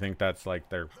want, but I think that's like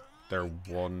their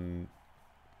one.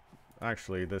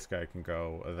 Actually, this guy can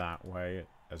go that way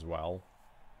as well.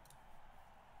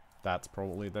 That's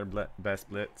probably their best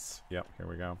blitz. Yep, here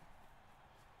we go.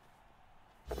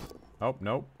 Oh,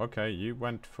 nope. Okay, you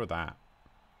went for that.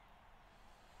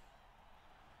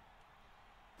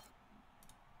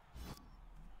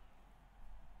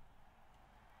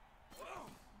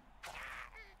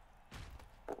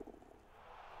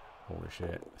 Holy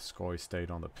shit, Scoy stayed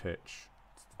on the pitch.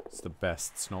 It's the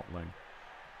best snotling.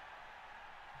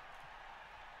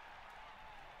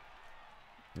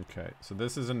 Okay, so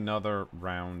this is another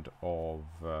round of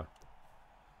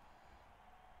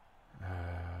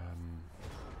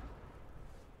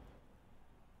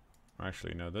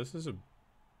actually no, this is a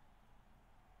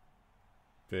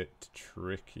bit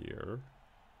trickier.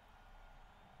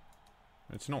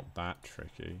 It's not that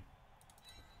tricky.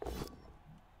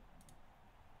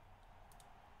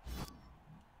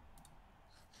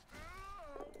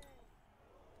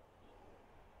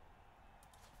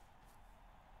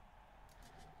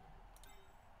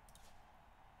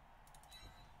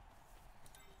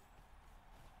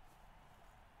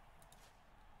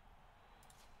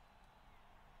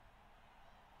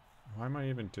 Why am I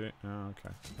even doing... Oh, okay.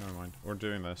 Never mind. We're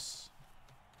doing this.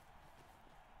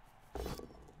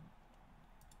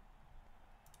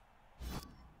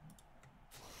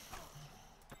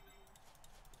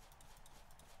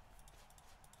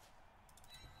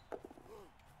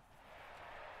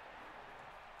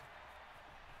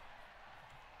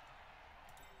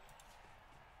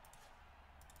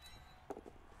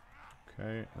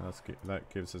 Okay, that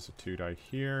gives us a 2-die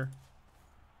here.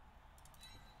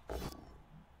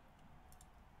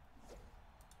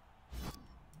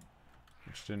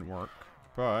 Which didn't work,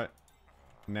 but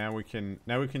now we can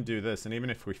do this, and even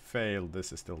if we fail,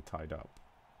 this is still tied up.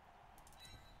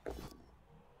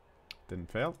 Didn't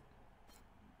fail.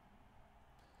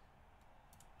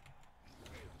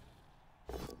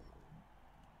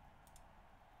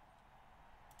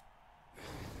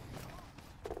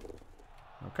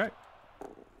 Okay.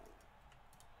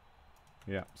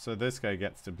 Yeah, so this guy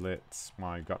gets to blitz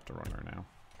my gut runner now.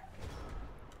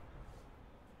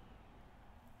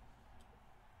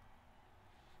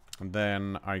 And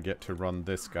then I get to run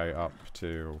this guy up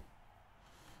to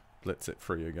blitz it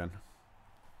free again.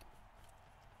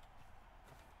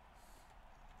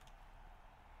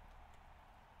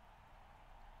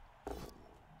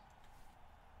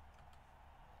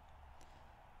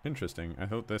 Interesting. I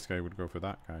thought this guy would go for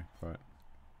that guy, but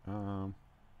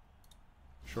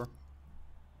sure.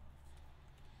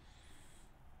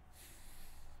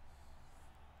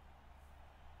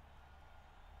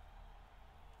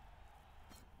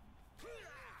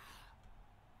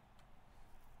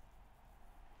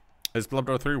 Is Blood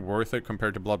Bowl 3 worth it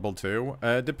compared to Blood Bowl 2?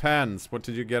 Depends. What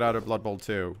did you get out of Blood Bowl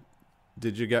 2?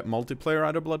 Did you get multiplayer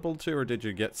out of Blood Bowl 2, or did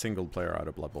you get single player out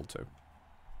of Blood Bowl 2?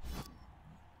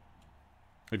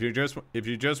 If you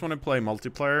just want to play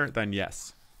multiplayer, then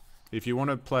yes. If you want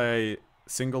to play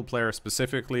single player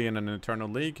specifically in an Eternal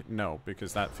League, no,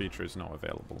 because that feature is not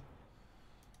available.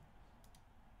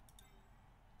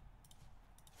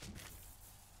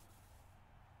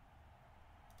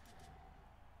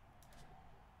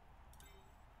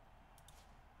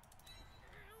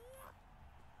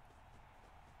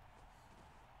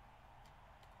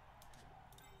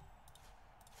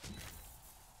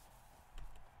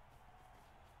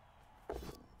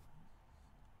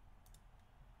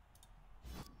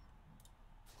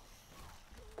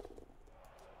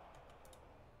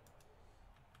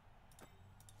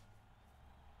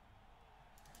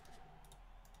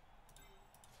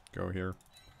 Go here.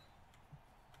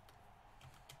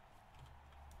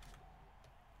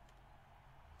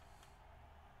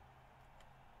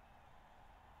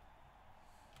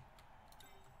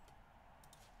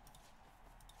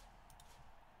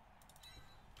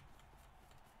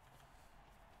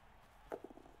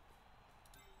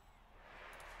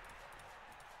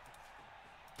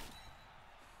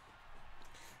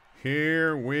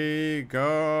 Here we go.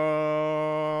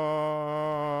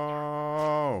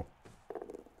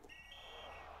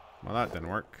 Well, that didn't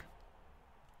work.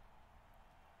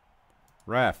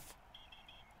 Ref.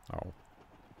 Oh.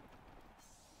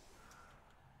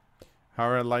 How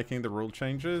are you liking the rule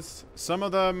changes? Some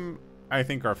of them I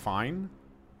think are fine.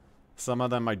 Some of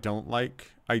them I don't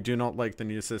like. I do not like the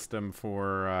new system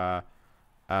for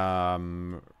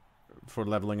leveling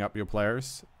up your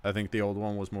players. I think the old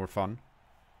one was more fun.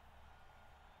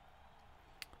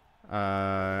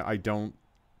 I don't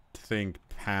think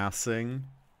passing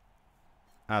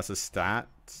as a stat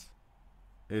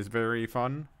is very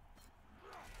fun.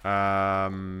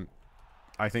 I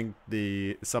think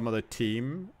some of the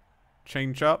team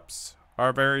change-ups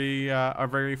are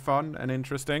very fun and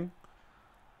interesting.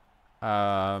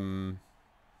 I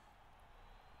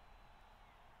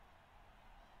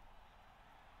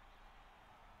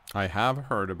have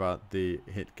heard about the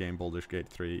hit game Baldur's Gate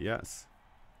 3, yes.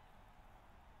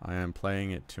 I am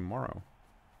playing it tomorrow.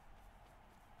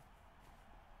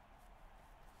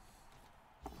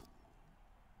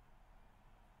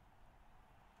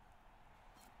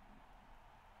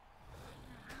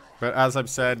 But as I've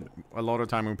said a lot of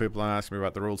time when people ask me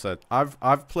about the rule set,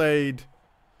 I've played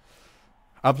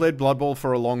Blood Bowl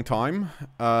for a long time.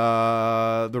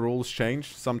 The rules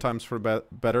change, sometimes for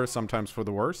better, sometimes for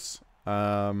the worse.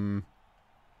 I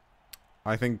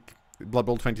think Blood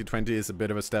Bowl 2020 is a bit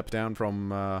of a step down from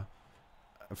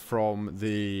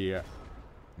the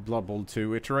Blood Bowl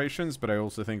 2 iterations, but I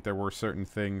also think there were certain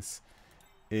things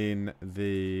in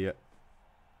the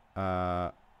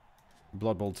Blood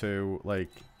Bowl 2,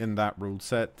 like in that rule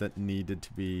set, that needed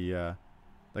to be that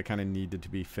kind of needed to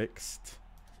be fixed.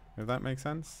 If that makes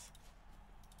sense.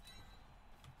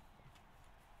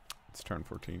 It's turn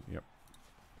 14. Yep.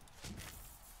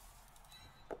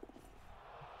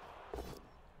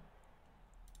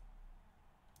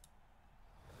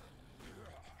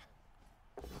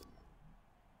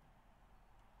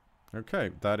 Okay,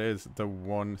 that is the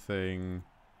one thing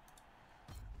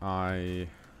I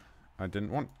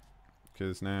didn't want,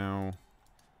 because now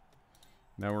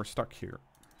we're stuck here.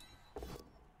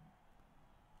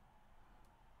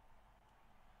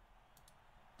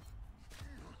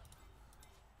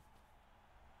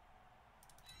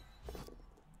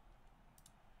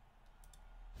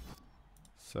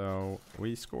 So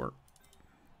we score.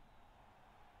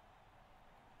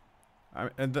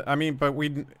 I mean, but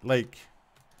we like.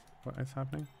 What is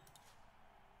happening?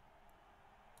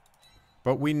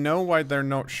 But we know why they're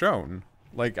not shown.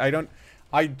 Like, I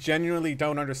genuinely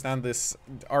don't understand this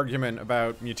argument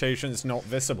about mutations not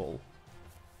visible.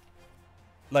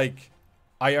 Like,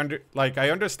 I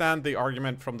understand the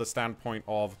argument from the standpoint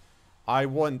of, I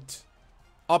want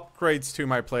upgrades to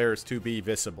my players to be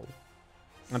visible.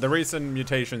 And the reason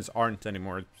mutations aren't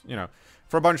anymore, you know,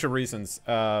 for a bunch of reasons.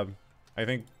 I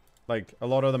think, like, a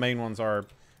lot of the main ones are,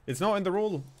 it's not in the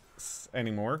rule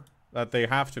anymore that they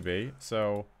have to be,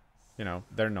 so you know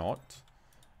they're not,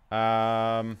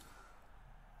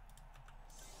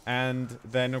 and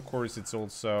then of course it's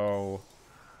also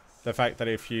the fact that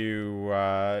if you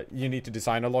need to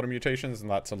design a lot of mutations, and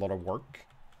that's a lot of work,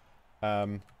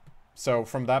 so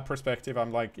from that perspective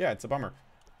I'm like, yeah, it's a bummer,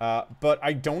 but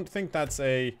I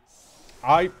personally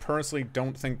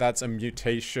don't think that's a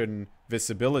mutation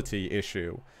visibility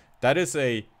issue. That is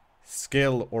a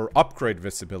skill or upgrade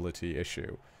visibility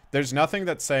issue. There's nothing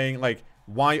that's saying, like,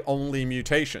 why only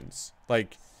mutations?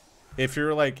 Like, if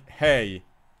you're like, hey,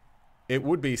 it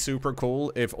would be super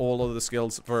cool if all of the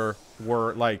skills were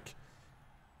like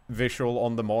visual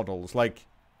on the models. Like,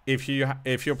 if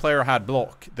your player had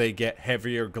block, they get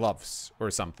heavier gloves or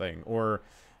something, or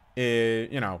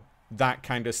you know, that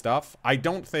kind of stuff. I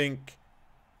don't think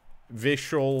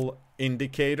visual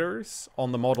indicators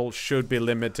on the model should be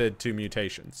limited to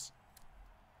mutations.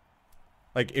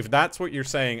 Like, if that's what you're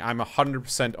saying, I'm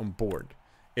 100% on board.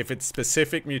 If it's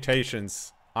specific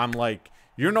mutations, I'm like,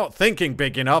 you're not thinking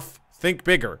big enough. Think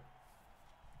bigger.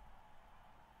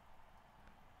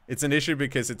 It's an issue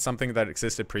because it's something that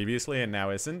existed previously and now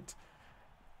isn't.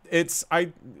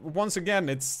 Once again,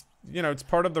 it's, you know, it's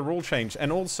part of the rule change.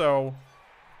 And also,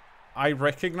 I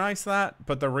recognize that,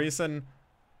 but the reason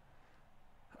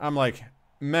I'm like,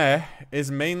 meh,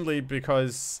 is mainly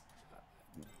because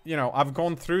you know, I've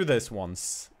gone through this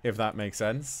once, if that makes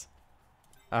sense.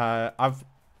 I've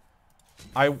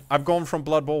gone from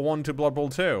Blood Bowl 1 to Blood Bowl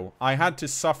 2. I had to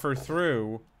suffer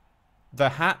through the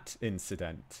hat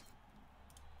incident.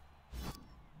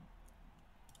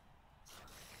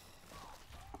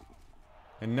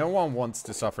 And no one wants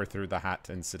to suffer through the hat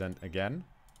incident again.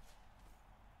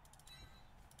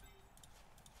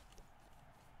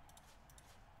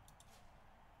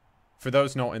 For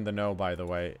those not in the know, by the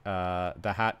way,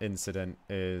 the hat incident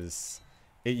is...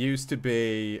 It used to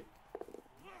be...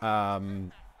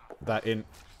 that in...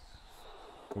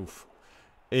 Oof.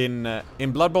 In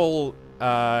Blood Bowl...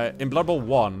 in Blood Bowl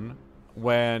 1,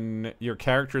 when your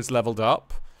characters leveled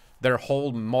up, their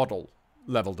whole model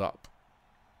leveled up.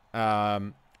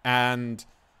 And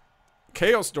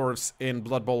Chaos Dwarfs in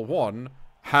Blood Bowl 1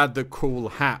 had the cool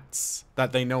hats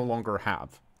that they no longer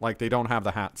have. Like, they don't have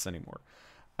the hats anymore.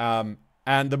 And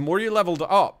the more you leveled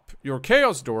up your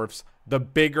Chaos Dwarfs, the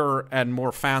bigger and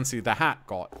more fancy the hat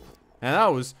got. And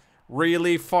that was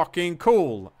really fucking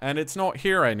cool. And it's not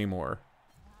here anymore.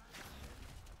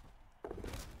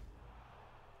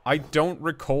 I don't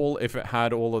recall if it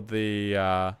had all of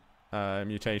the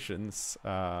mutations.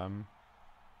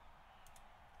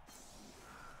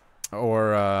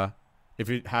 Or if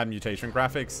it had mutation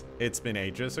graphics. It's been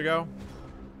ages ago.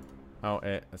 Oh,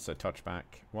 it's a touchback.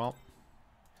 Well...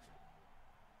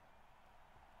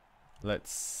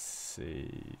 Let's see.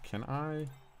 Can I?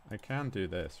 I can do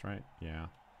this, right? Yeah.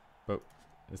 But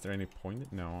is there any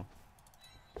point? No.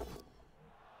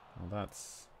 Well,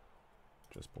 that's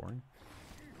just boring.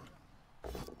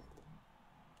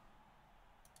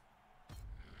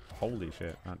 Holy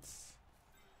shit, that's...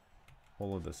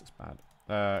 All of this is bad.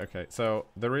 Okay, so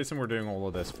the reason we're doing all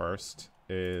of this first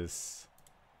is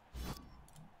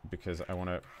because I want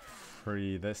to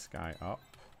free this guy up.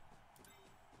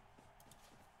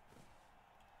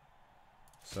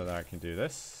 So that I can do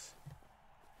this.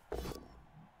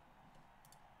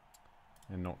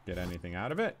 And not get anything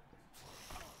out of it.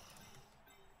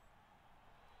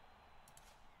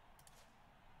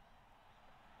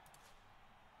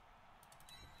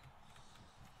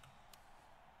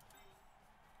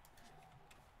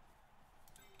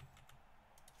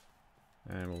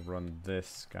 And we'll run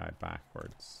this guy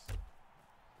backwards.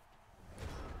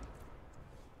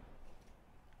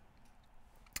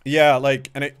 Yeah,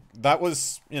 like, and that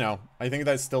was, you know, I think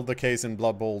that's still the case in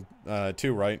Blood Bowl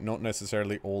 2, right? Not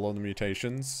necessarily all of the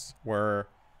mutations were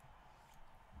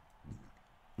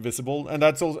visible. And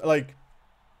that's also, like,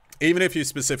 even if you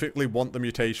specifically want the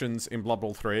mutations in Blood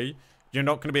Bowl 3, you're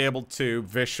not going to be able to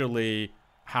visually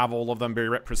have all of them be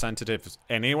representative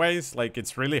anyways. Like,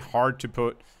 it's really hard to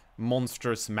put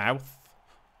monstrous mouth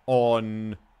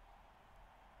on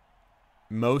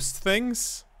most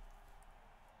things.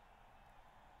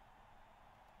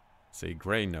 See,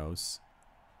 Grey knows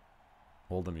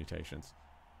all the mutations.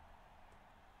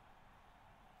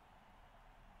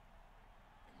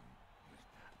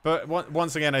 But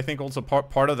once again, I think also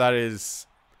part of that is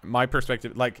my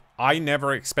perspective. Like, I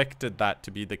never expected that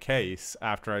to be the case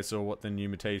after I saw what the new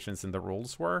mutations in the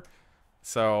rules were.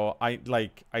 So I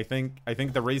think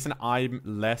the reason I'm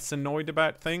less annoyed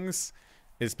about things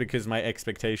is because my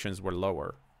expectations were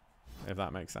lower, if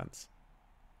that makes sense.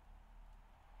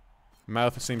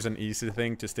 Mouth seems an easy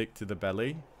thing to stick to the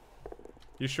belly.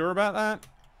 You sure about that?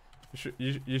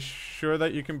 You sure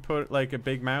that you can put like a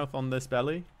big mouth on this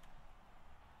belly?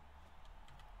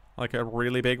 Like a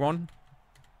really big one?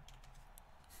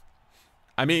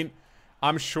 I mean,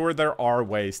 I'm sure there are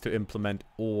ways to implement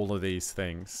all of these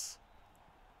things.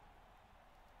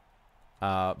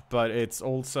 But it's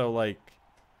also like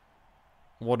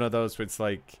one of those where it's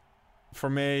like, for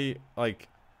me, like,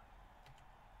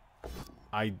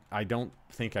 I don't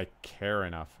think I care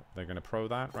enough. They're gonna pro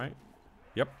that, right?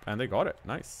 Yep, and they got it.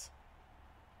 Nice.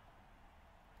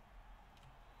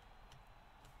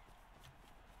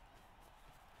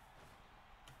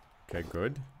 Okay,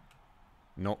 good.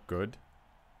 Not good.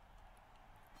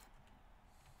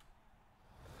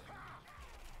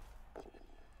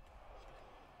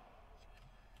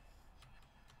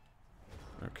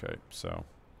 Okay, so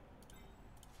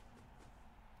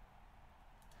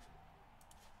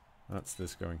that's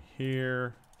this going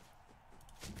here.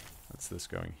 That's this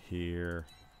going here.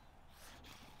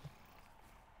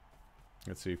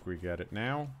 Let's see if we get it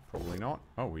now. Probably not.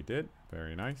 Oh, we did.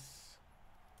 Very nice.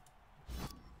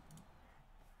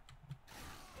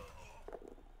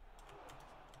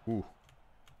 Ooh.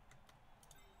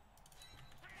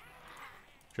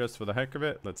 Just for the heck of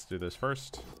it, let's do this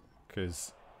first.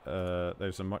 Because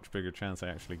there's a much bigger chance I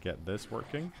actually get this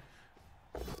working.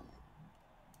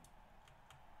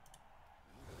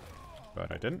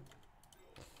 but I didn't.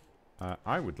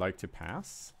 I would like to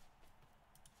pass.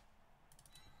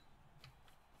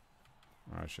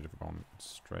 I should have gone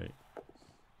straight.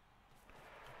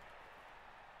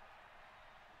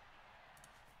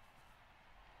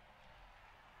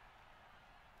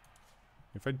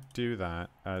 If I do that,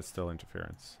 it's still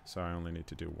interference. So I only need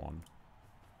to do one.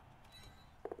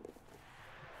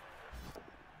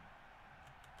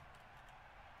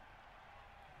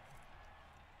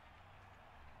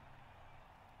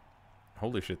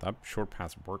 Holy shit, that short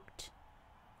pass worked.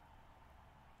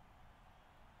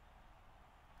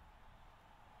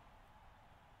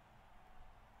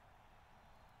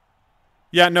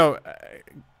 Yeah, no,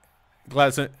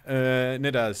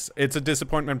 Nidas, it's a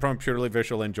disappointment from a purely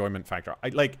visual enjoyment factor. I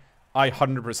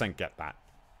 100% get that.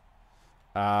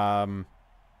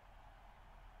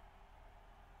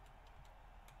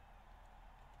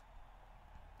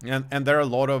 And there are a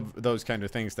lot of those kind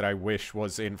of things that I wish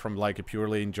was in from like a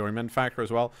purely enjoyment factor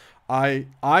as well. I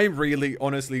really,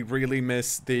 honestly, really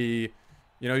miss the,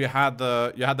 you know, you had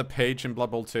the page in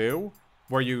Blood Bowl 2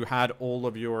 where you had all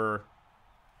of your.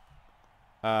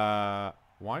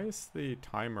 Why is the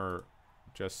timer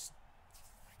just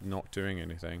not doing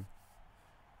anything?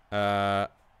 Where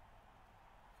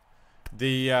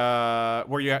you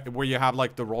have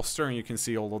like the roster and you can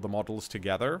see all of the models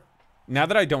together. Now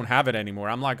that I don't have it anymore,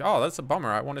 I'm like, oh, that's a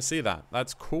bummer. I want to see that.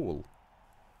 That's cool.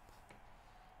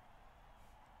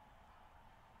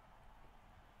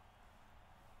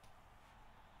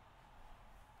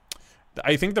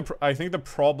 I think the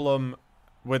problem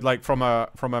with like from a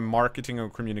marketing or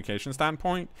communication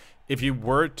standpoint, if you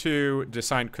were to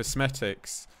design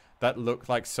cosmetics that look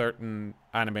like certain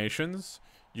animations,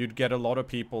 you'd get a lot of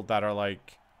people that are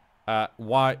like,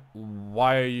 why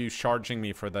are you charging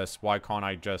me for this? Why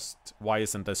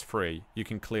isn't this free? You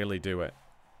can clearly do it.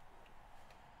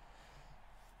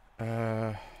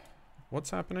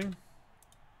 What's happening?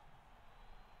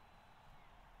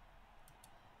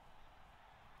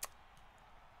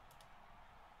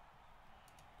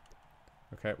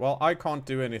 Okay, well, I can't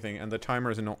do anything, and the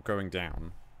timer is not going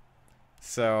down.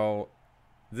 So,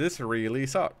 this really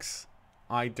sucks.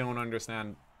 I don't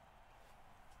understand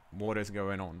what is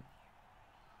going on.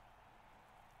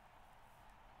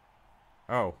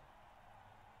 Oh.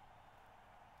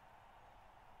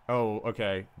 Oh,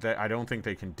 okay. I don't think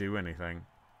they can do anything.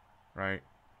 Right?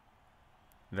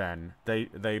 Then.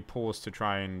 They pause to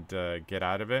try and get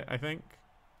out of it, I think.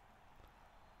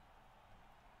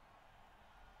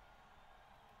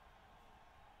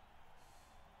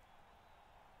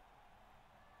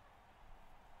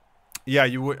 Yeah,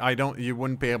 you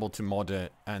wouldn't be able to mod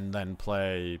it and then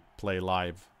play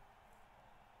live.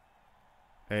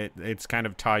 It's kind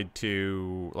of tied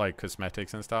to like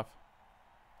cosmetics and stuff.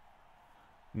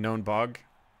 Known bug.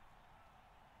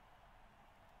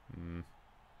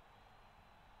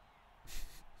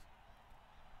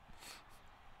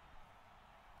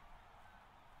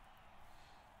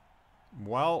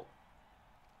 Well,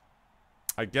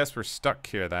 I guess we're stuck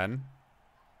here then.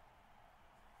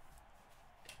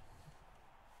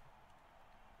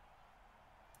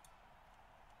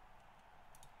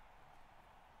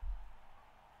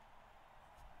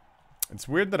 It's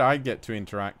weird that I get to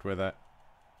interact with it.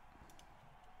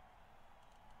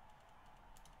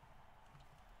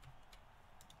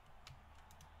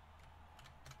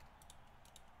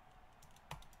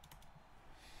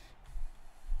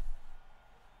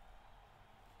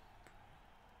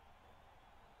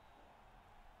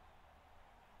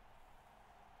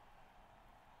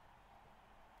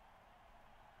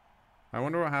 I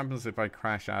wonder what happens if I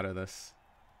crash out of this.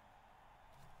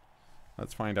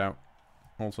 Let's find out.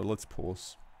 Also, let's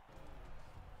pause.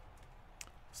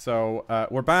 So,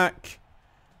 we're back.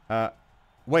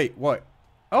 Wait, what?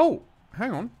 Oh,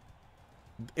 hang on.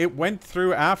 It went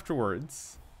through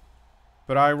afterwards.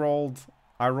 But I rolled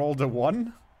a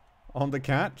 1 on the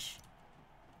catch.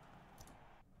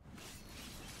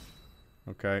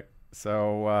 Okay,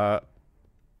 so,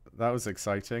 that was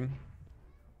exciting.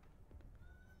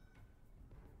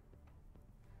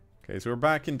 Okay, so we're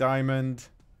back in Diamond.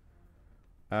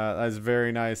 That's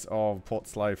very nice of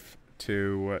Pot's Life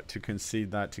to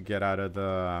concede that to get out of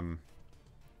the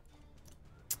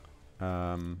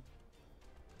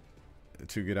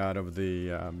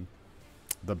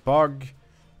the bug.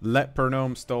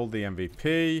 Lepernome stole the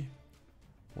MVP.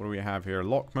 What do we have here?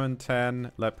 Lockman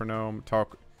 10, Lepernome,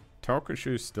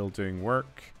 Takushu's still doing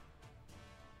work.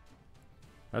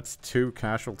 That's 2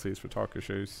 casualties for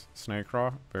Takushu's.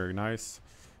 Snakeraw, very nice.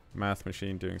 Math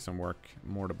Machine doing some work.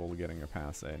 Mortable getting a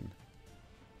pass in.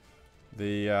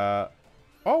 The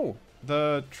Oh,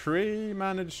 the tree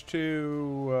managed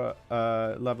to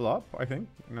level up, I think,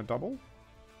 in a double.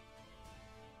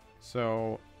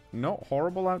 So, not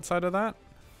horrible outside of that.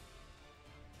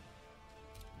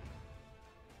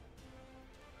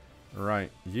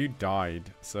 Right, you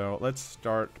died. So, let's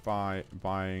start by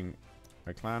buying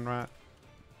a clan rat.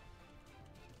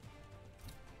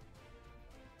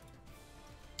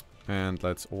 And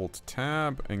let's alt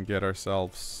tab and get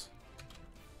ourselves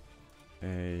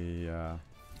a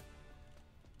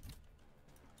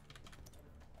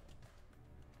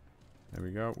there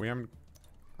we go. We haven't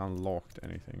unlocked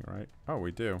anything, right? Oh,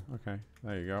 we do. Okay,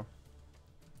 there you go.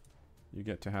 You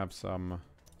get to have some.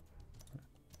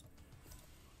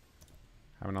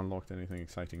 Haven't unlocked anything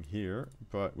exciting here,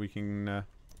 but we can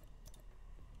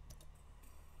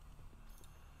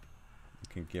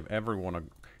give everyone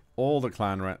all the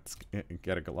clan rats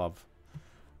get a glove.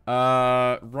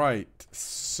 Right.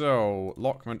 So,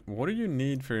 Lockman, what do you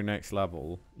need for your next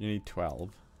level? You need 12.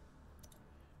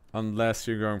 Unless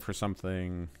you're going for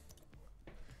something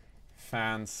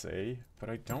fancy, but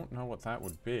I don't know what that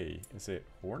would be. Is it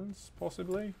horns,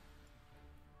 possibly?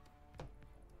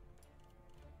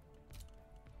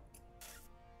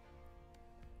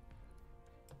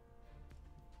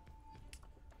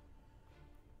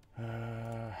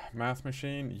 Math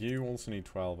machine, you also need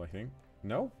 12, I think.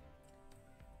 No?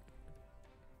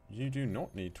 You do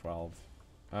not need 12.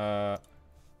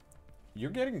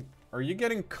 You're getting... Are you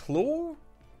getting cKnoor?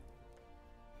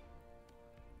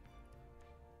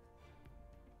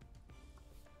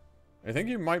 I think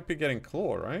you might be getting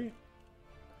cKnoor, right?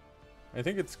 I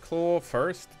think it's cKnoor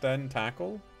first, then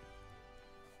tackle.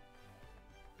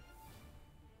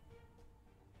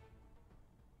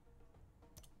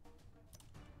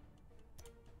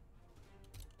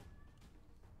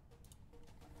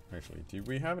 Actually, do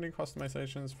we have any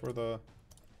customizations for the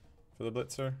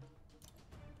Blitzer?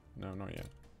 No, not yet.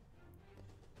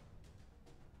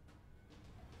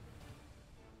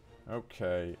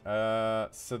 Okay,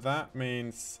 so that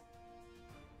means...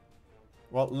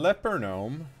 Well, Leper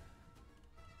Gnome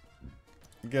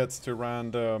gets to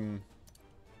random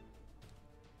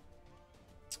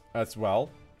as well.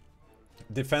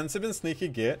 Defensive and Sneaky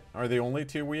Git are the only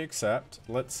two we accept.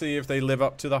 Let's see if they live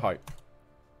up to the hype.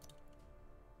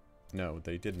 No,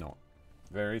 they did not.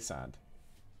 Very sad.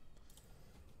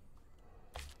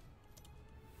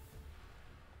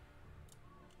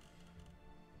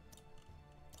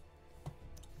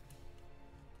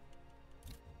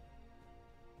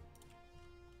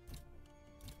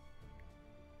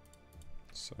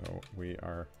 So we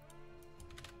are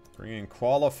bringing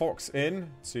Koala Fox in,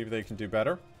 see if they can do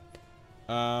better.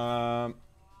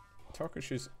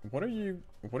 Takushi's, what are you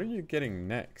getting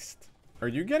next? Are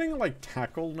you getting like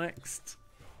tackle next?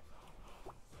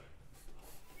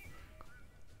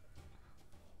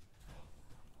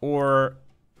 Or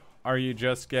are you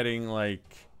just getting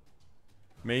like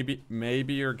maybe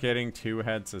you're getting 2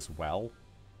 heads as well?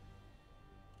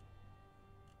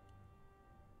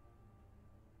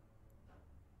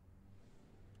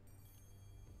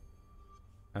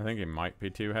 I think it might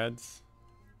be 2 heads.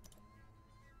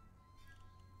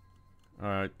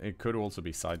 It could also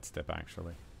be sidestep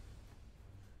actually.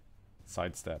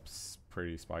 Sidestep's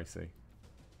pretty spicy.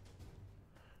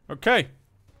 Okay,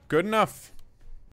 good enough.